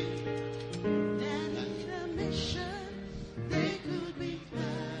me that in the mission they could be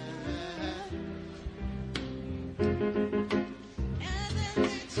glad. And then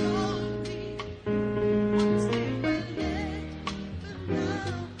they told me once they were led the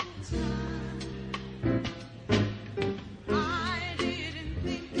love time. I didn't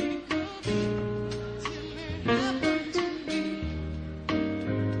think it could be till it happened to me.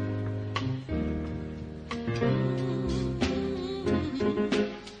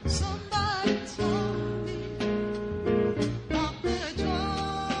 Somebody told me of the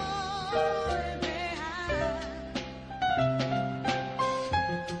joy they had.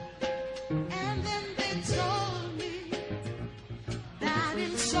 And then they told me that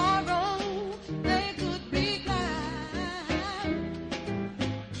in sorrow they could be glad.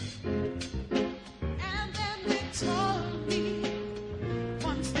 And then they told me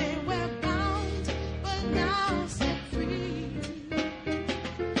once they were bound, but now set free.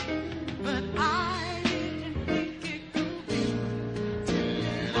 But I didn't think it could be till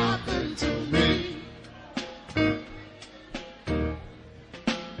it happened to me.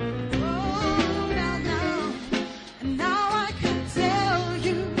 Oh, now, and now I can tell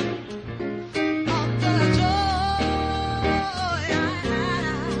you of the joy I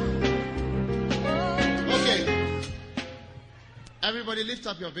have. Okay. Everybody lift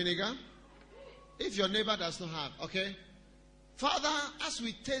up your vinegar. If your neighbor does not have, okay? Father, as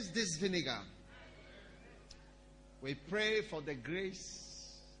we taste this vinegar, we pray for the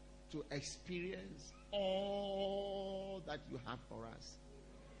grace to experience all that you have for us.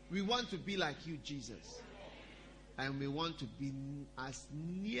 We want to be like you, Jesus. And we want to be as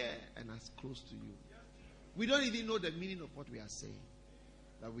near and as close to you. We don't even know the meaning of what we are saying.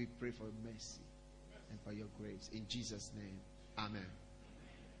 But we pray for mercy and for your grace. In Jesus' name, amen.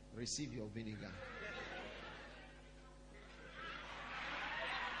 Receive your vinegar.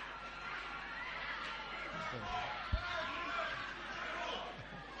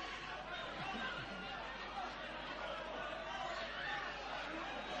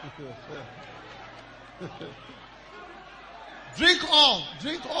 Drink all.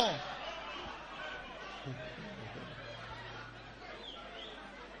 Drink all.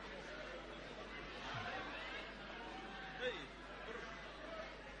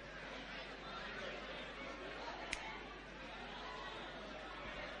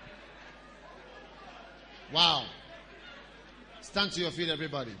 Wow. Stand to your feet,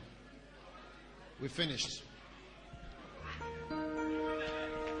 everybody. We finished.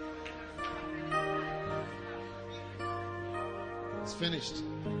 It's finished.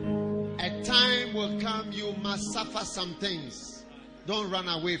 A time will come you must suffer some things. Don't run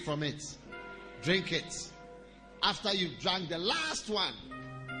away from it. Drink it. After you've drank the last one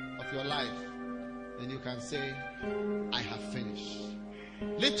of your life, then you can say, I have finished.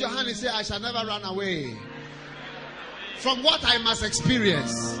 Lift your hand and say, I shall never run away from what I must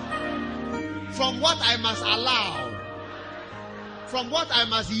experience, from what I must allow, from what I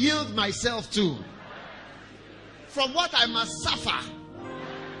must yield myself to, from what I must suffer,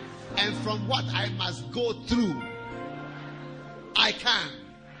 and from what I must go through. I can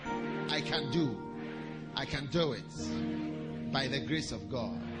do it by the grace of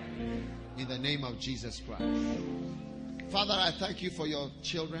God, in the name of Jesus Christ. Father, I thank you for your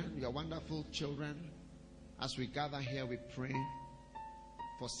children, your wonderful children. As we gather here, we pray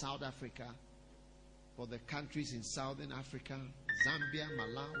for South Africa, for the countries in Southern Africa, Zambia,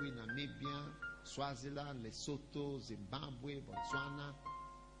 Malawi, Namibia, Swaziland, Lesotho, Zimbabwe, Botswana,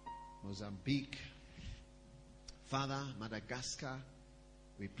 Mozambique, Father, Madagascar.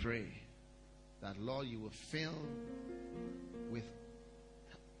 We pray that, Lord, you will fill with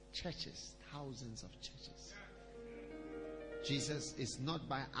churches, thousands of churches. Jesus, is not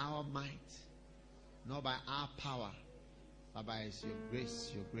by our might, nor by our power, but by your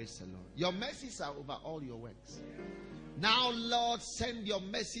grace alone. Your mercies are over all your works. Now, Lord, send your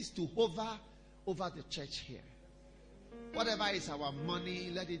mercies to hover over the church here. Whatever is our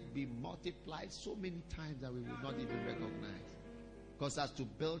money, let it be multiplied so many times that we will not even recognize. Cause us to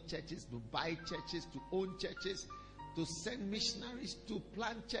build churches, to buy churches, to own churches, to send missionaries, to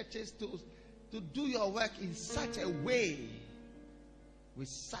plant churches, to do your work in such a way, with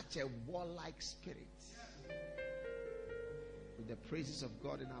such a warlike spirit, with the praises of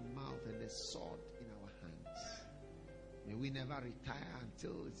God in our mouth and the sword in our hands. May we never retire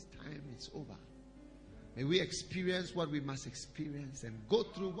until its time is over. May we experience what we must experience and go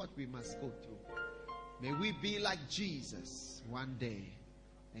through what we must go through. May we be like Jesus one day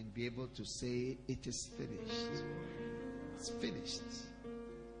and be able to say, it is finished. It's finished.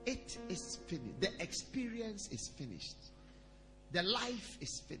 It is finished. The experience is finished. The life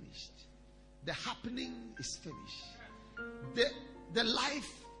is finished. The happening is finished. The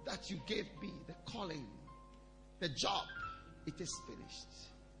life that you gave me, the calling, the job, it is finished.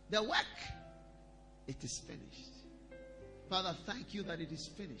 The work, it is finished. Father, thank you that it is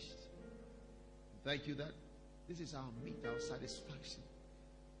finished. Thank you that this is our meat, our satisfaction.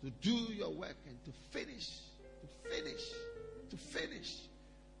 To do your work and to finish.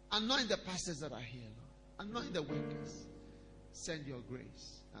 Anoint the pastors that are here, Lord. Anoint the workers. Send your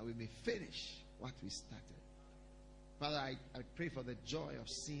grace that we may finish what we started. Father, I pray for the joy of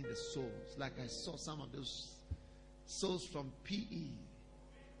seeing the souls. Like I saw some of those souls from PE.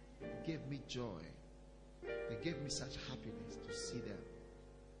 It gave me joy. They gave me such happiness to see them.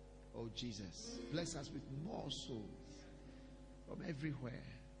 Oh Jesus, bless us with more souls from everywhere,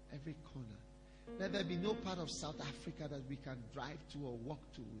 every corner. Let there be no part of South Africa that we can drive to or walk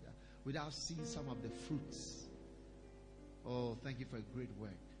to without seeing some of the fruits. Oh, thank you for a great work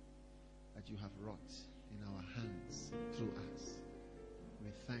that you have wrought in our hands through us.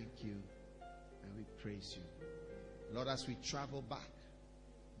 We thank you and we praise you. Lord, as we travel back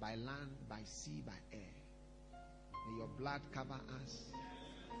by land, by sea, by air, may your blood cover us.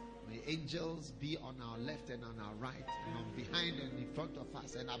 May angels be on our left and on our right, and on behind and in front of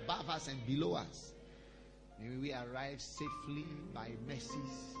us, and above us and below us. May we arrive safely by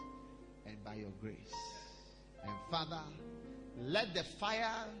mercies and by your grace. And Father, let the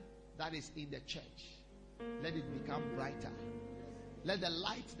fire that is in the church, let it become brighter. Let the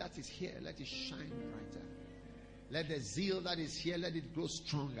light that is here, let it shine brighter. Let the zeal that is here, let it grow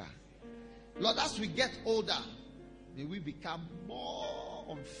stronger. Lord, as we get older, may we become more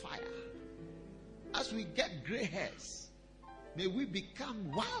on fire. As we get gray hairs, may we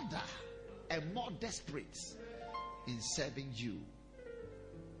become wilder and more desperate in serving you.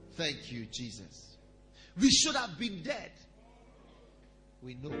 Thank you, Jesus. We should have been dead.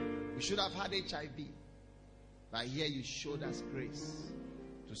 We know. We should have had HIV. But here you showed us grace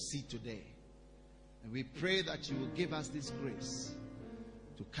to see today. And we pray that you will give us this grace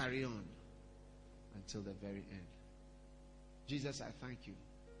to carry on until the very end. Jesus, I thank you.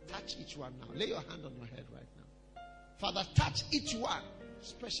 Touch each one now. Lay your hand on your head right now. Father, touch each one,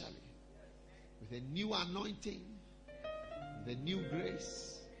 especially with a new anointing, with a new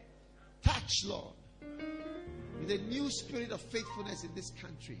grace. Touch, Lord, with a new spirit of faithfulness in this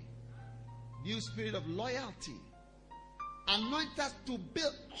country, new spirit of loyalty. Anoint us to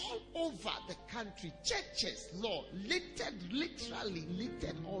build all over the country churches, Lord, literally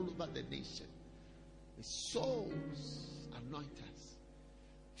littered all over the nation. The souls, anoint us.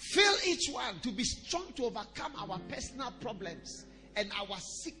 Fill each one to be strong to overcome our personal problems and our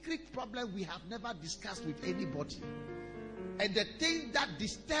secret problem we have never discussed with anybody. And the things that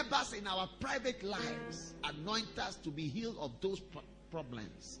disturb us in our private lives, anoint us to be healed of those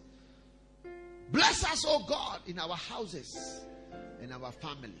problems. Bless us, oh God, in our houses and our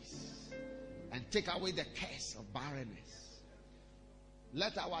families, and take away the curse of barrenness.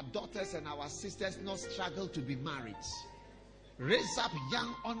 Let our daughters and our sisters not struggle to be married. Raise up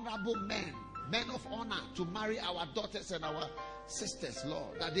young, honorable men, men of honor, to marry our daughters and our sisters,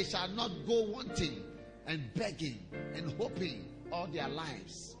 Lord, that they shall not go wanting and begging and hoping all their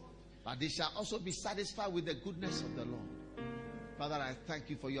lives, but they shall also be satisfied with the goodness of the Lord. Father, I thank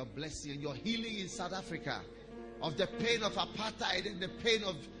you for your blessing and your healing in South Africa of the pain of apartheid and the pain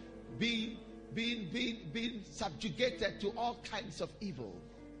of being subjugated to all kinds of evil.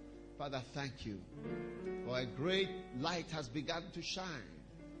 Father, thank you for a great light has begun to shine,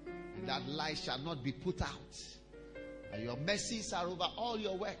 and that light shall not be put out. And your mercies are over all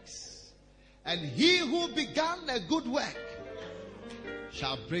your works, and he who began a good work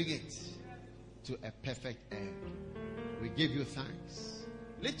shall bring it to a perfect end. We give you thanks.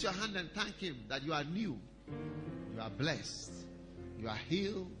 Lift your hand and thank him that you are new, you are blessed, you are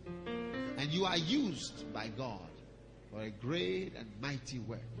healed, and you are used by God for a great and mighty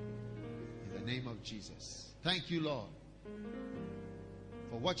work. In the name of Jesus. Thank you, Lord,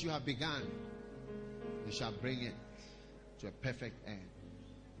 for what you have begun. You shall bring it to a perfect end.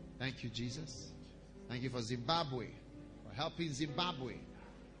 Thank you, Jesus. Thank you for Zimbabwe, for helping Zimbabwe,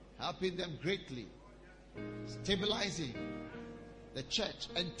 helping them greatly, stabilizing the church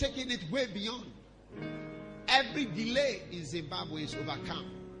and taking it way beyond. Every delay in Zimbabwe is overcome.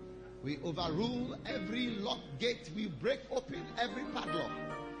 We overrule every locked gate. We break open every padlock.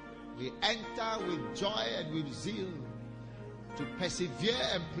 We enter with joy and with zeal to persevere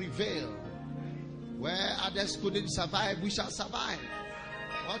and prevail. Where others couldn't survive, we shall survive.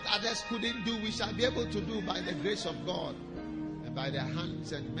 What others couldn't do, we shall be able to do by the grace of God and by the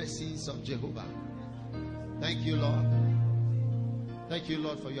hands and mercies of Jehovah. Thank you, Lord. Thank you,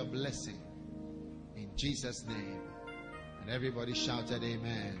 Lord, for your blessing. In Jesus' name. And everybody shouted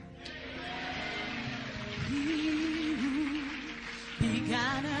amen. He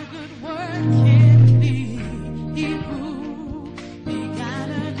got a good work in me. He who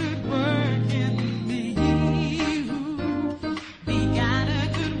began a good work in me. He got a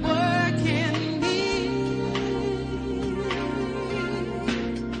good work in me.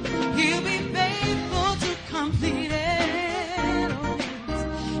 He'll be faithful to complete it.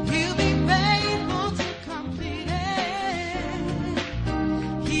 He'll be faithful to complete it.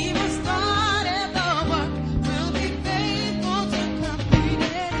 He will start at the work. Will be faithful to complete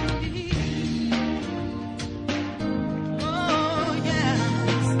it.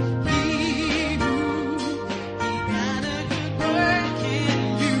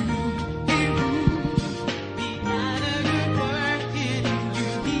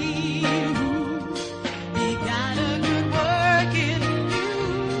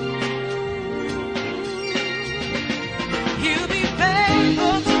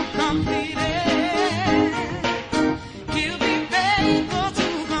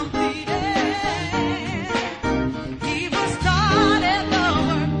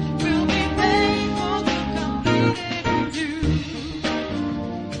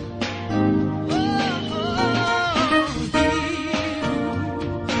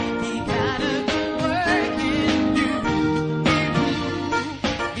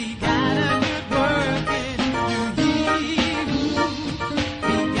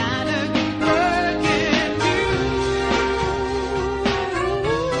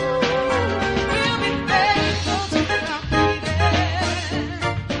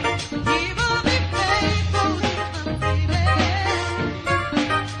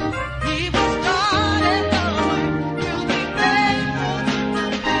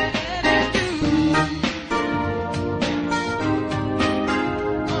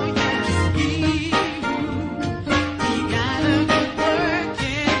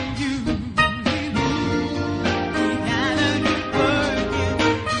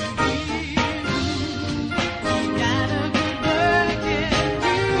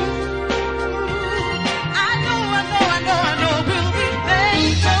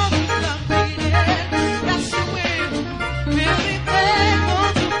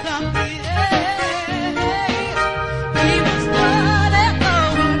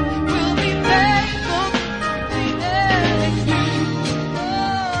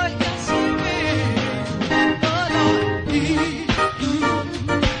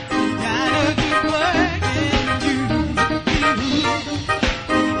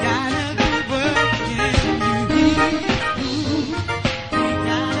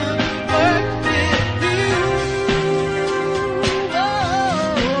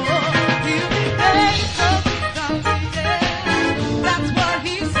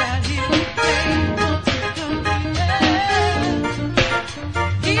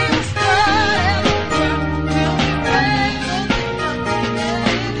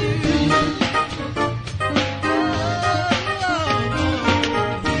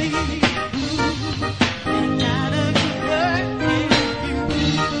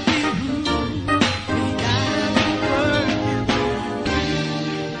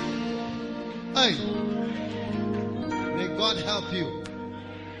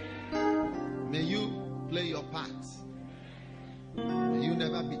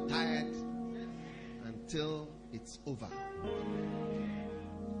 until it's over.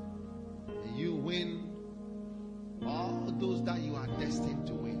 May you win all those that you are destined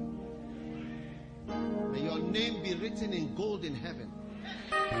to win. May your name be written in gold in heaven.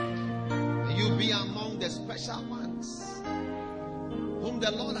 May you be among the special ones whom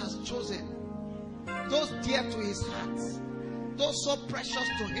the Lord has chosen, those dear to his heart, those so precious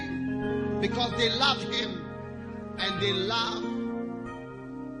to him, because they love him and they love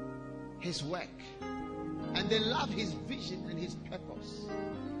his work and they love his vision and his purpose,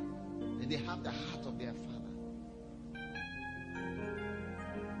 and they have the heart of their Father.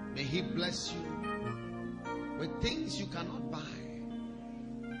 May he bless you with things you cannot buy.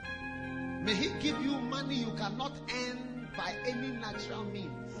 May he give you money you cannot earn by any natural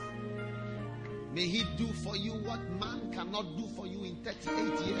means. May he do for you what man cannot do for you in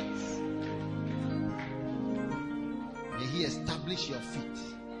 38 years. May he establish your feet.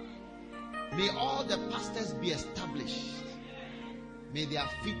 May all the pastors be established. May their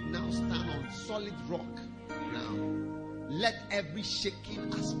feet now stand on solid rock now. Let every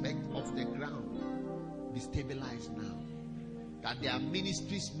shaking aspect of the ground be stabilized now, that their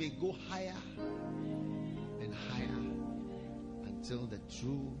ministries may go higher and higher until the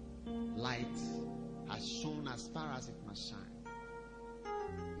true light has shone as far as it must shine.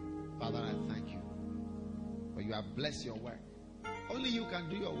 Father, I thank you for you have blessed your work. Only you can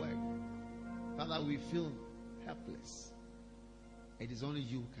do your work. Father, we feel helpless. It is only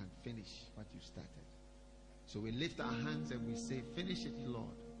you who can finish what you started. So we lift our hands and we say, finish it,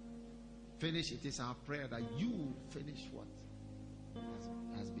 Lord. Finish. It is our prayer that you finish what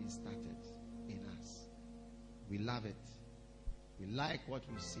has been started in us. We love it. We like what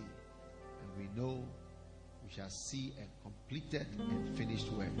we see. And we know we shall see a completed and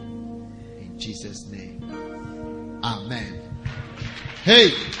finished work. In Jesus' name. Amen.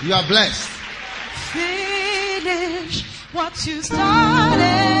 Hey, you are blessed. Finish what you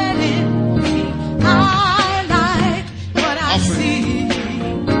started in me. I like what I see.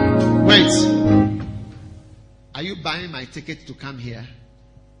 Wait. Are you buying my ticket to come here?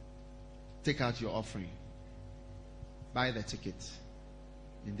 Take out your offering. Buy the ticket.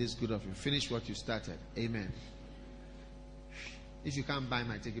 In this good offering. Finish what you started. Amen. If you can't buy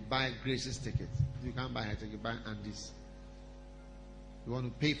my ticket, buy Grace's ticket. If you can't buy her ticket, buy Andy's. You want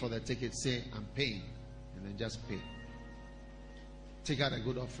to pay for the ticket, say, I'm paying. And then just pay. Take out a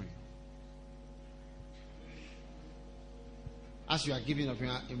good offering. As you are giving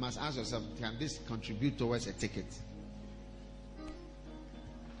offering, you must ask yourself, can this contribute towards a ticket?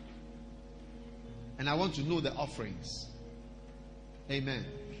 And I want to know the offerings. Amen.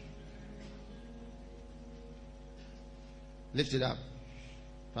 Lift it up.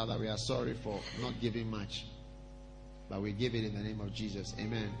 Father, we are sorry for not giving much, but we give it in the name of Jesus.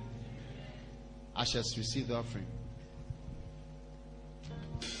 Amen. Ushers, receive the offering.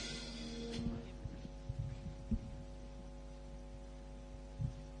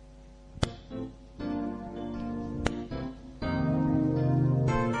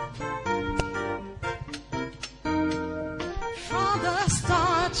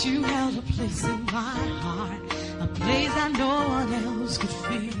 You held a place in my heart, a place that no one else could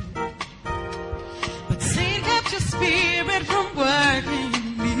fill. But sin kept your spirit from working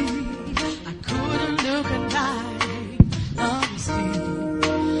in me. I couldn't look alive, love was still,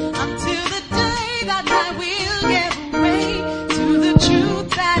 until the day that my will gave way to the truth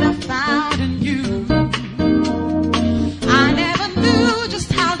that I found in you. I never knew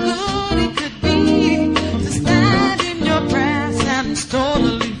just how good it could be to stand in your presence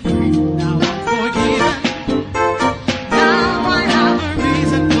totally.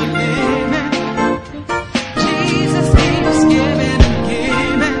 Giving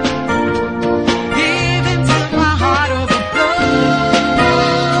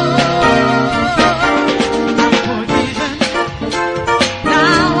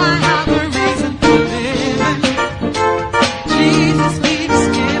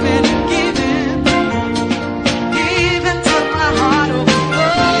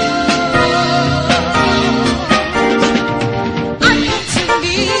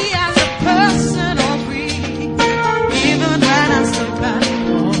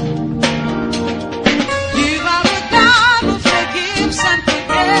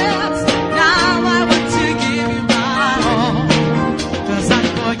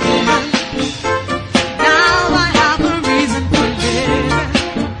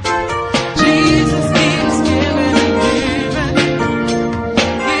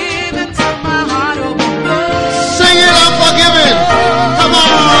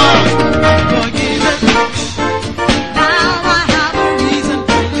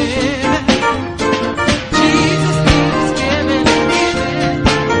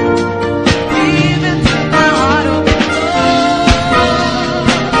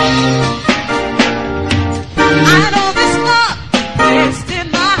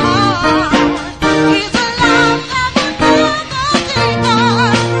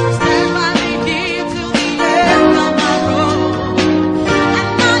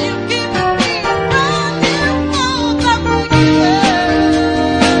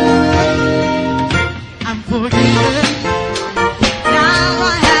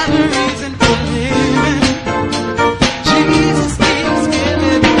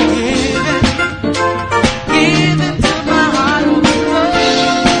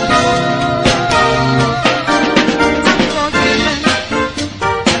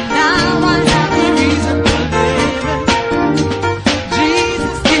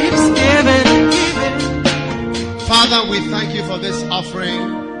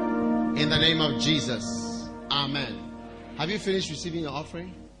In the name of Jesus. Amen. Have you finished receiving your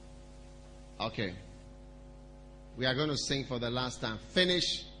offering? Okay. We are going to sing for the last time.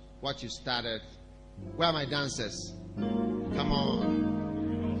 Finish what you started. Where are my dancers? Come on.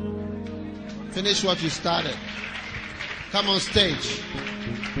 Finish what you started. Come on stage.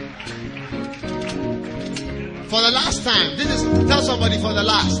 For the last time. Tell somebody for the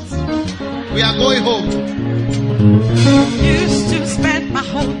last. We are going home. Used to spend my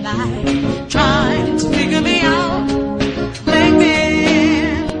whole life trying to figure me out.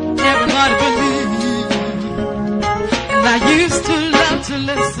 Blaming everybody but me. And I used to love to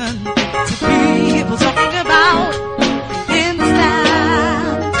listen to people talking about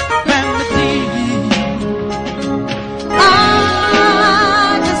instant remedy. I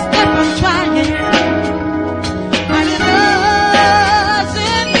just kept on trying, but it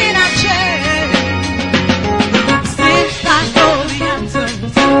doesn't mean I changed. Since I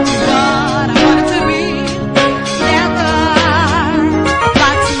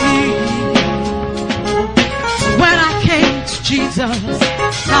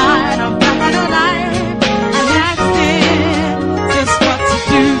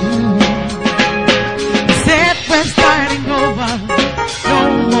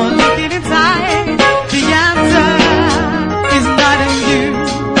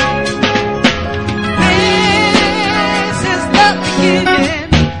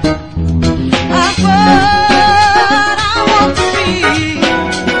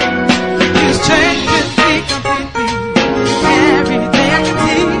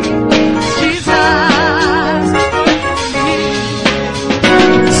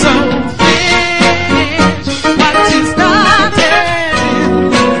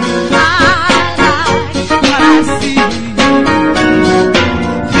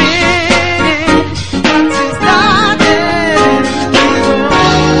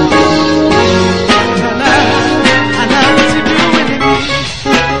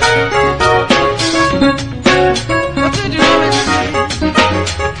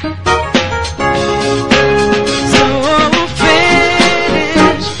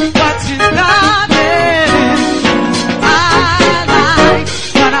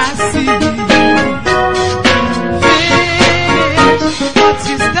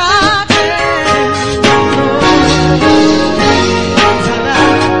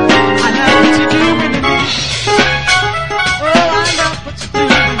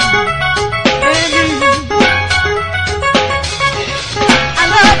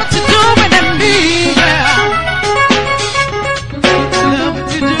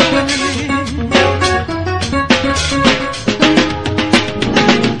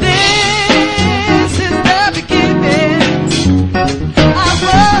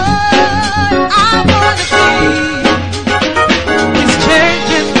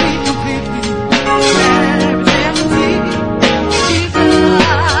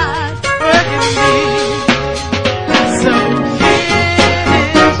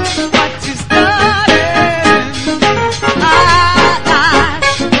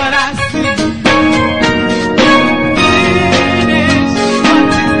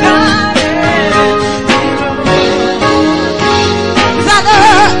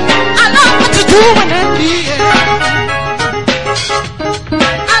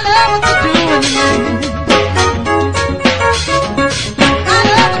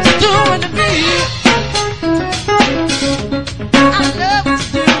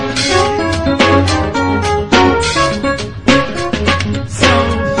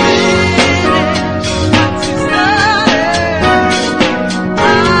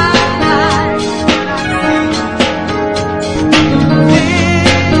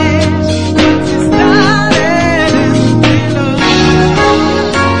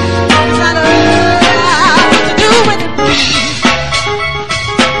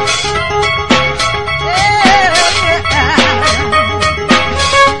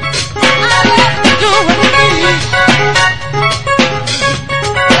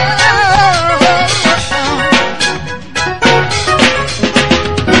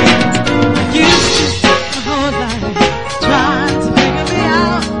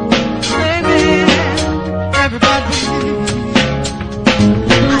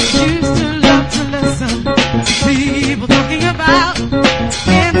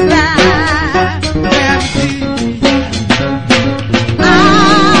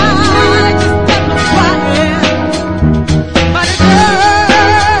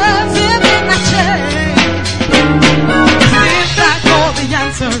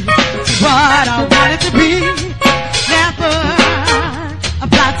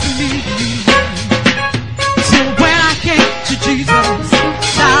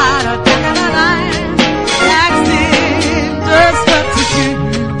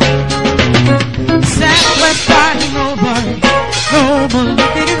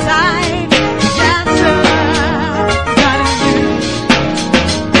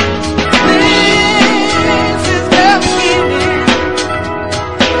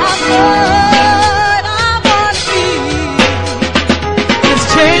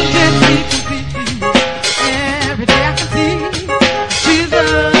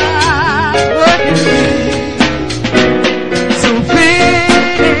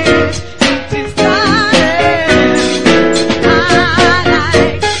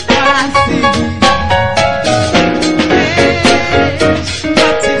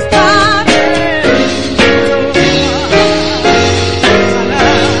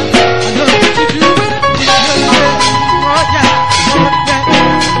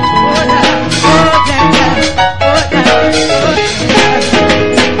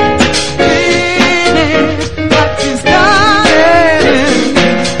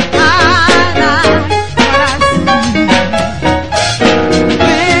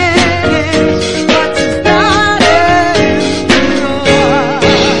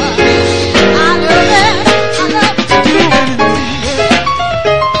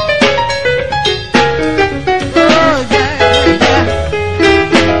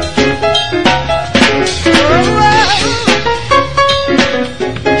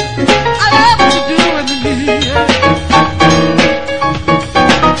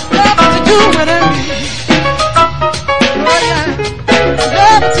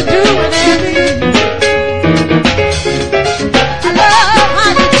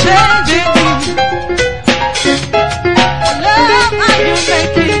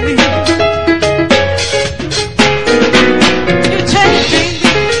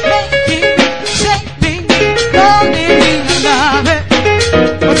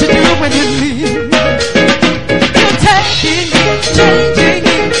doing in me. You're taking me, changing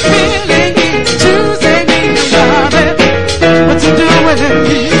me, feeling me, choosing me, loving what you're doing in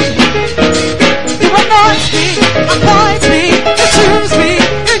me. You anoint me, appoint me, you choose me,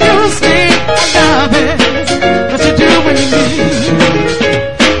 you use me, I love it what you're doing in me.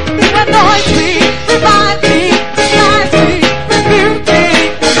 You anoint me, revive me, guide me, rebuke me,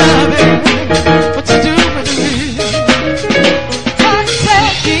 I love it what you're doing in me.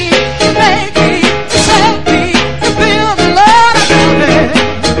 Take me, make me, set me, you feel the Lord, I love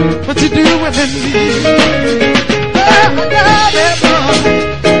it what you're doing in me. Oh, I love it, Lord.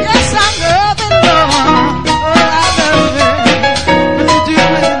 Yes, I love it, Lord. Oh, I love it what you're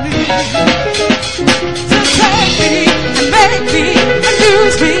doing in me. So take me, and make me, and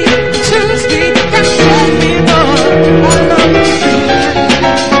use me, and choose me, and take me, Lord. I love it.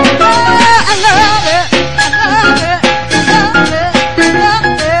 Oh, I love it. I love it. I love it. I love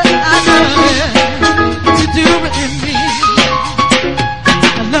it. I love it. What you doing in me? I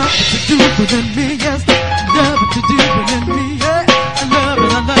love what you doing in me. Yes, I love what you doing in me. Yeah, I love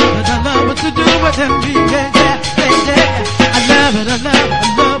it. I love it. I love what you doing in me. Yeah, yeah, yeah, yeah. I love it. I love it. I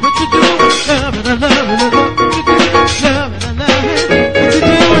love what you do. Love it. I love it. I love what you do. Love it. I love it. What you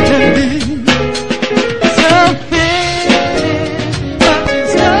doing in me? Something what you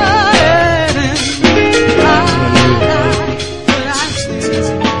started in me. I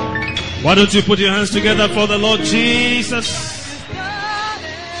see. Why don't you put your hands together for the Lord Jesus?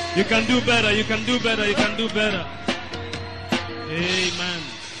 You can do better, you can do better, you can do better. Amen.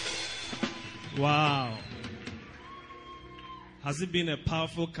 Wow. Has it been a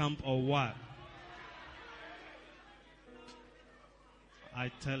powerful camp or what? I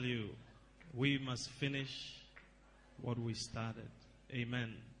tell you, we must finish what we started.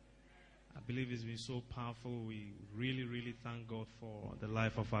 Amen. I believe it's been so powerful. We really, really thank God for the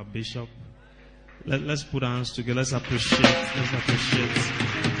life of our bishop. Let's put our hands together. Let's appreciate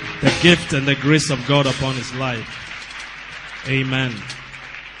the gift and the grace of God upon his life. Amen.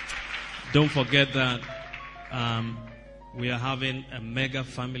 Don't forget that we are having a mega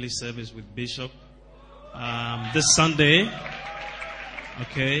family service with Bishop this Sunday.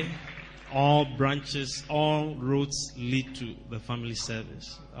 Okay. All branches, all roads lead to the family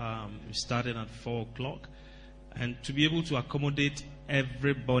service. We started at 4 o'clock. And to be able to accommodate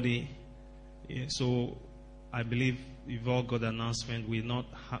everybody, so I believe you've all got the announcement. We're not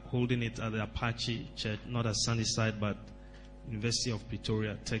holding it at the Apache Church, not at Sunnyside, but University of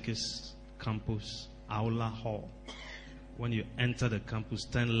Pretoria, Tekis campus, Aula Hall. When you enter the campus,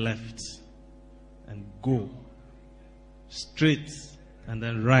 turn left and go straight and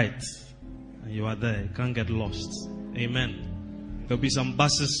then right. And you are there. You can't get lost. Amen. There'll be some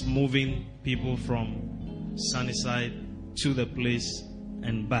buses moving people from Sunnyside to the place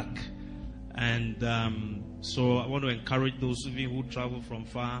and back. And so I want to encourage those of you who travel from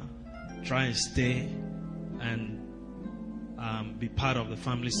far, try and stay and be part of the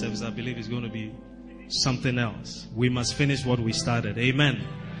family service. I believe it's going to be something else. We must finish what we started. Amen.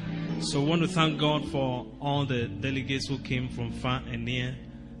 So I want to thank God for all the delegates who came from far and near.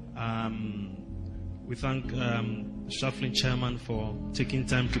 We thank Shuffling Chairman for taking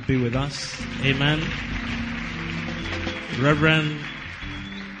time to be with us. Amen. Reverend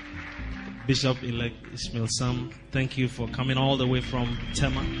Bishop-elect Ismail Sam, thank you for coming all the way from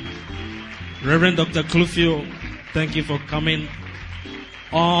Tema. Reverend Dr. Clufio, thank you for coming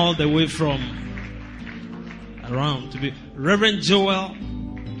all the way from around to be. Reverend Joel,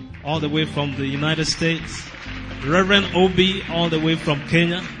 all the way from the United States. Reverend Obi, all the way from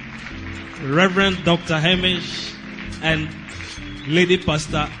Kenya. Reverend Dr. Hamish and Lady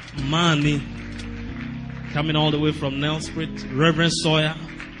Pastor Mani, coming all the way from Nelspruit. Reverend Sawyer,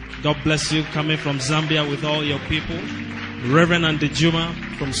 God bless you, coming from Zambia with all your people. Reverend Andejuma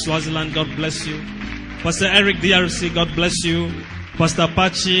from Swaziland, God bless you. Pastor Eric DRC, God bless you. Pastor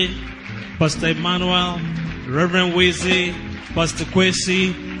Pachi, Pastor Emmanuel, Reverend Wezi, Pastor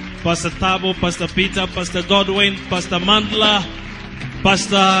Kwesi, Pastor Tabo, Pastor Peter, Pastor Godwin, Pastor Mandla,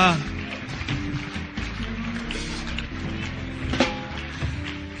 Pastor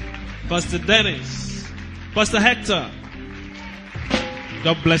Dennis, Pastor Hector,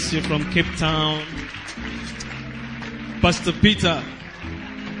 God bless you from Cape Town. Pastor Peter,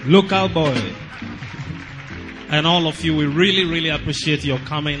 local boy, and all of you, we really, really appreciate your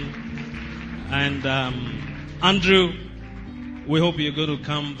coming. And Andrew, we hope you're going to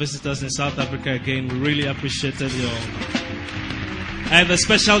come visit us in South Africa again. We really appreciated your... And the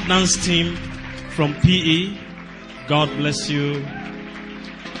special dance team from PE, God bless you.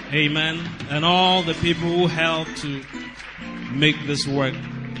 Amen. And all the people who helped to make this work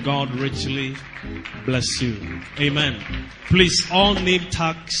God richly bless you. Amen. Please, all name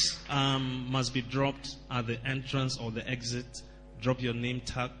tags must be dropped at the entrance or the exit. Drop your name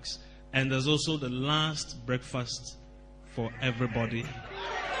tags. And there's also the last breakfast for everybody.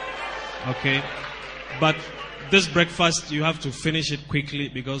 Okay? But this breakfast, you have to finish it quickly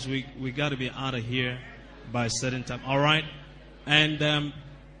because we got to be out of here by a certain time. All right? And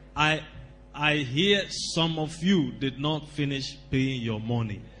I hear some of you did not finish paying your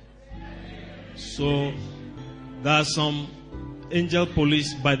money. So there's some angel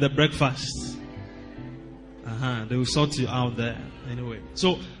police by the breakfast. They will sort you out there. Anyway.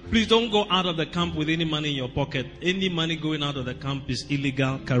 So please don't go out of the camp with any money in your pocket. Any money going out of the camp is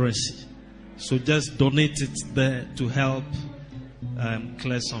illegal currency. So just donate it there to help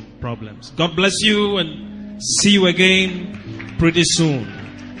clear some problems. God bless you and see you again pretty soon.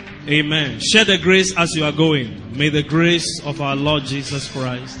 Amen. Share the grace as you are going. May the grace of our Lord Jesus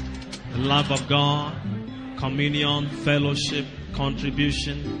Christ, the love of God, communion, fellowship,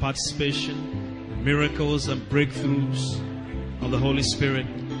 contribution, participation, miracles and breakthroughs of the Holy Spirit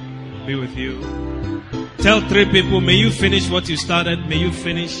be with you. Tell 3 people, may you finish what you started. May you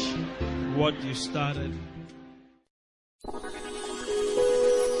finish what you started.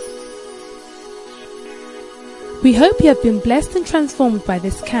 We hope you have been blessed and transformed by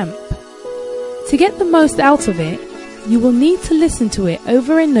this camp. To get the most out of it, you will need to listen to it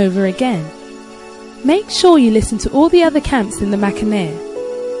over and over again. Make sure you listen to all the other camps in the Mackinac.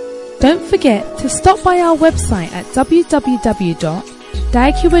 Don't forget to stop by our website at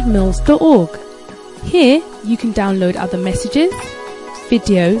www.daghewardmills.org. Here you can download other messages,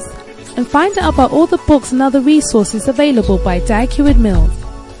 videos, and find out about all the books and other resources available by Dag Heward Mills.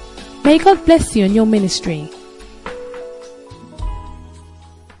 May God bless you in your ministry.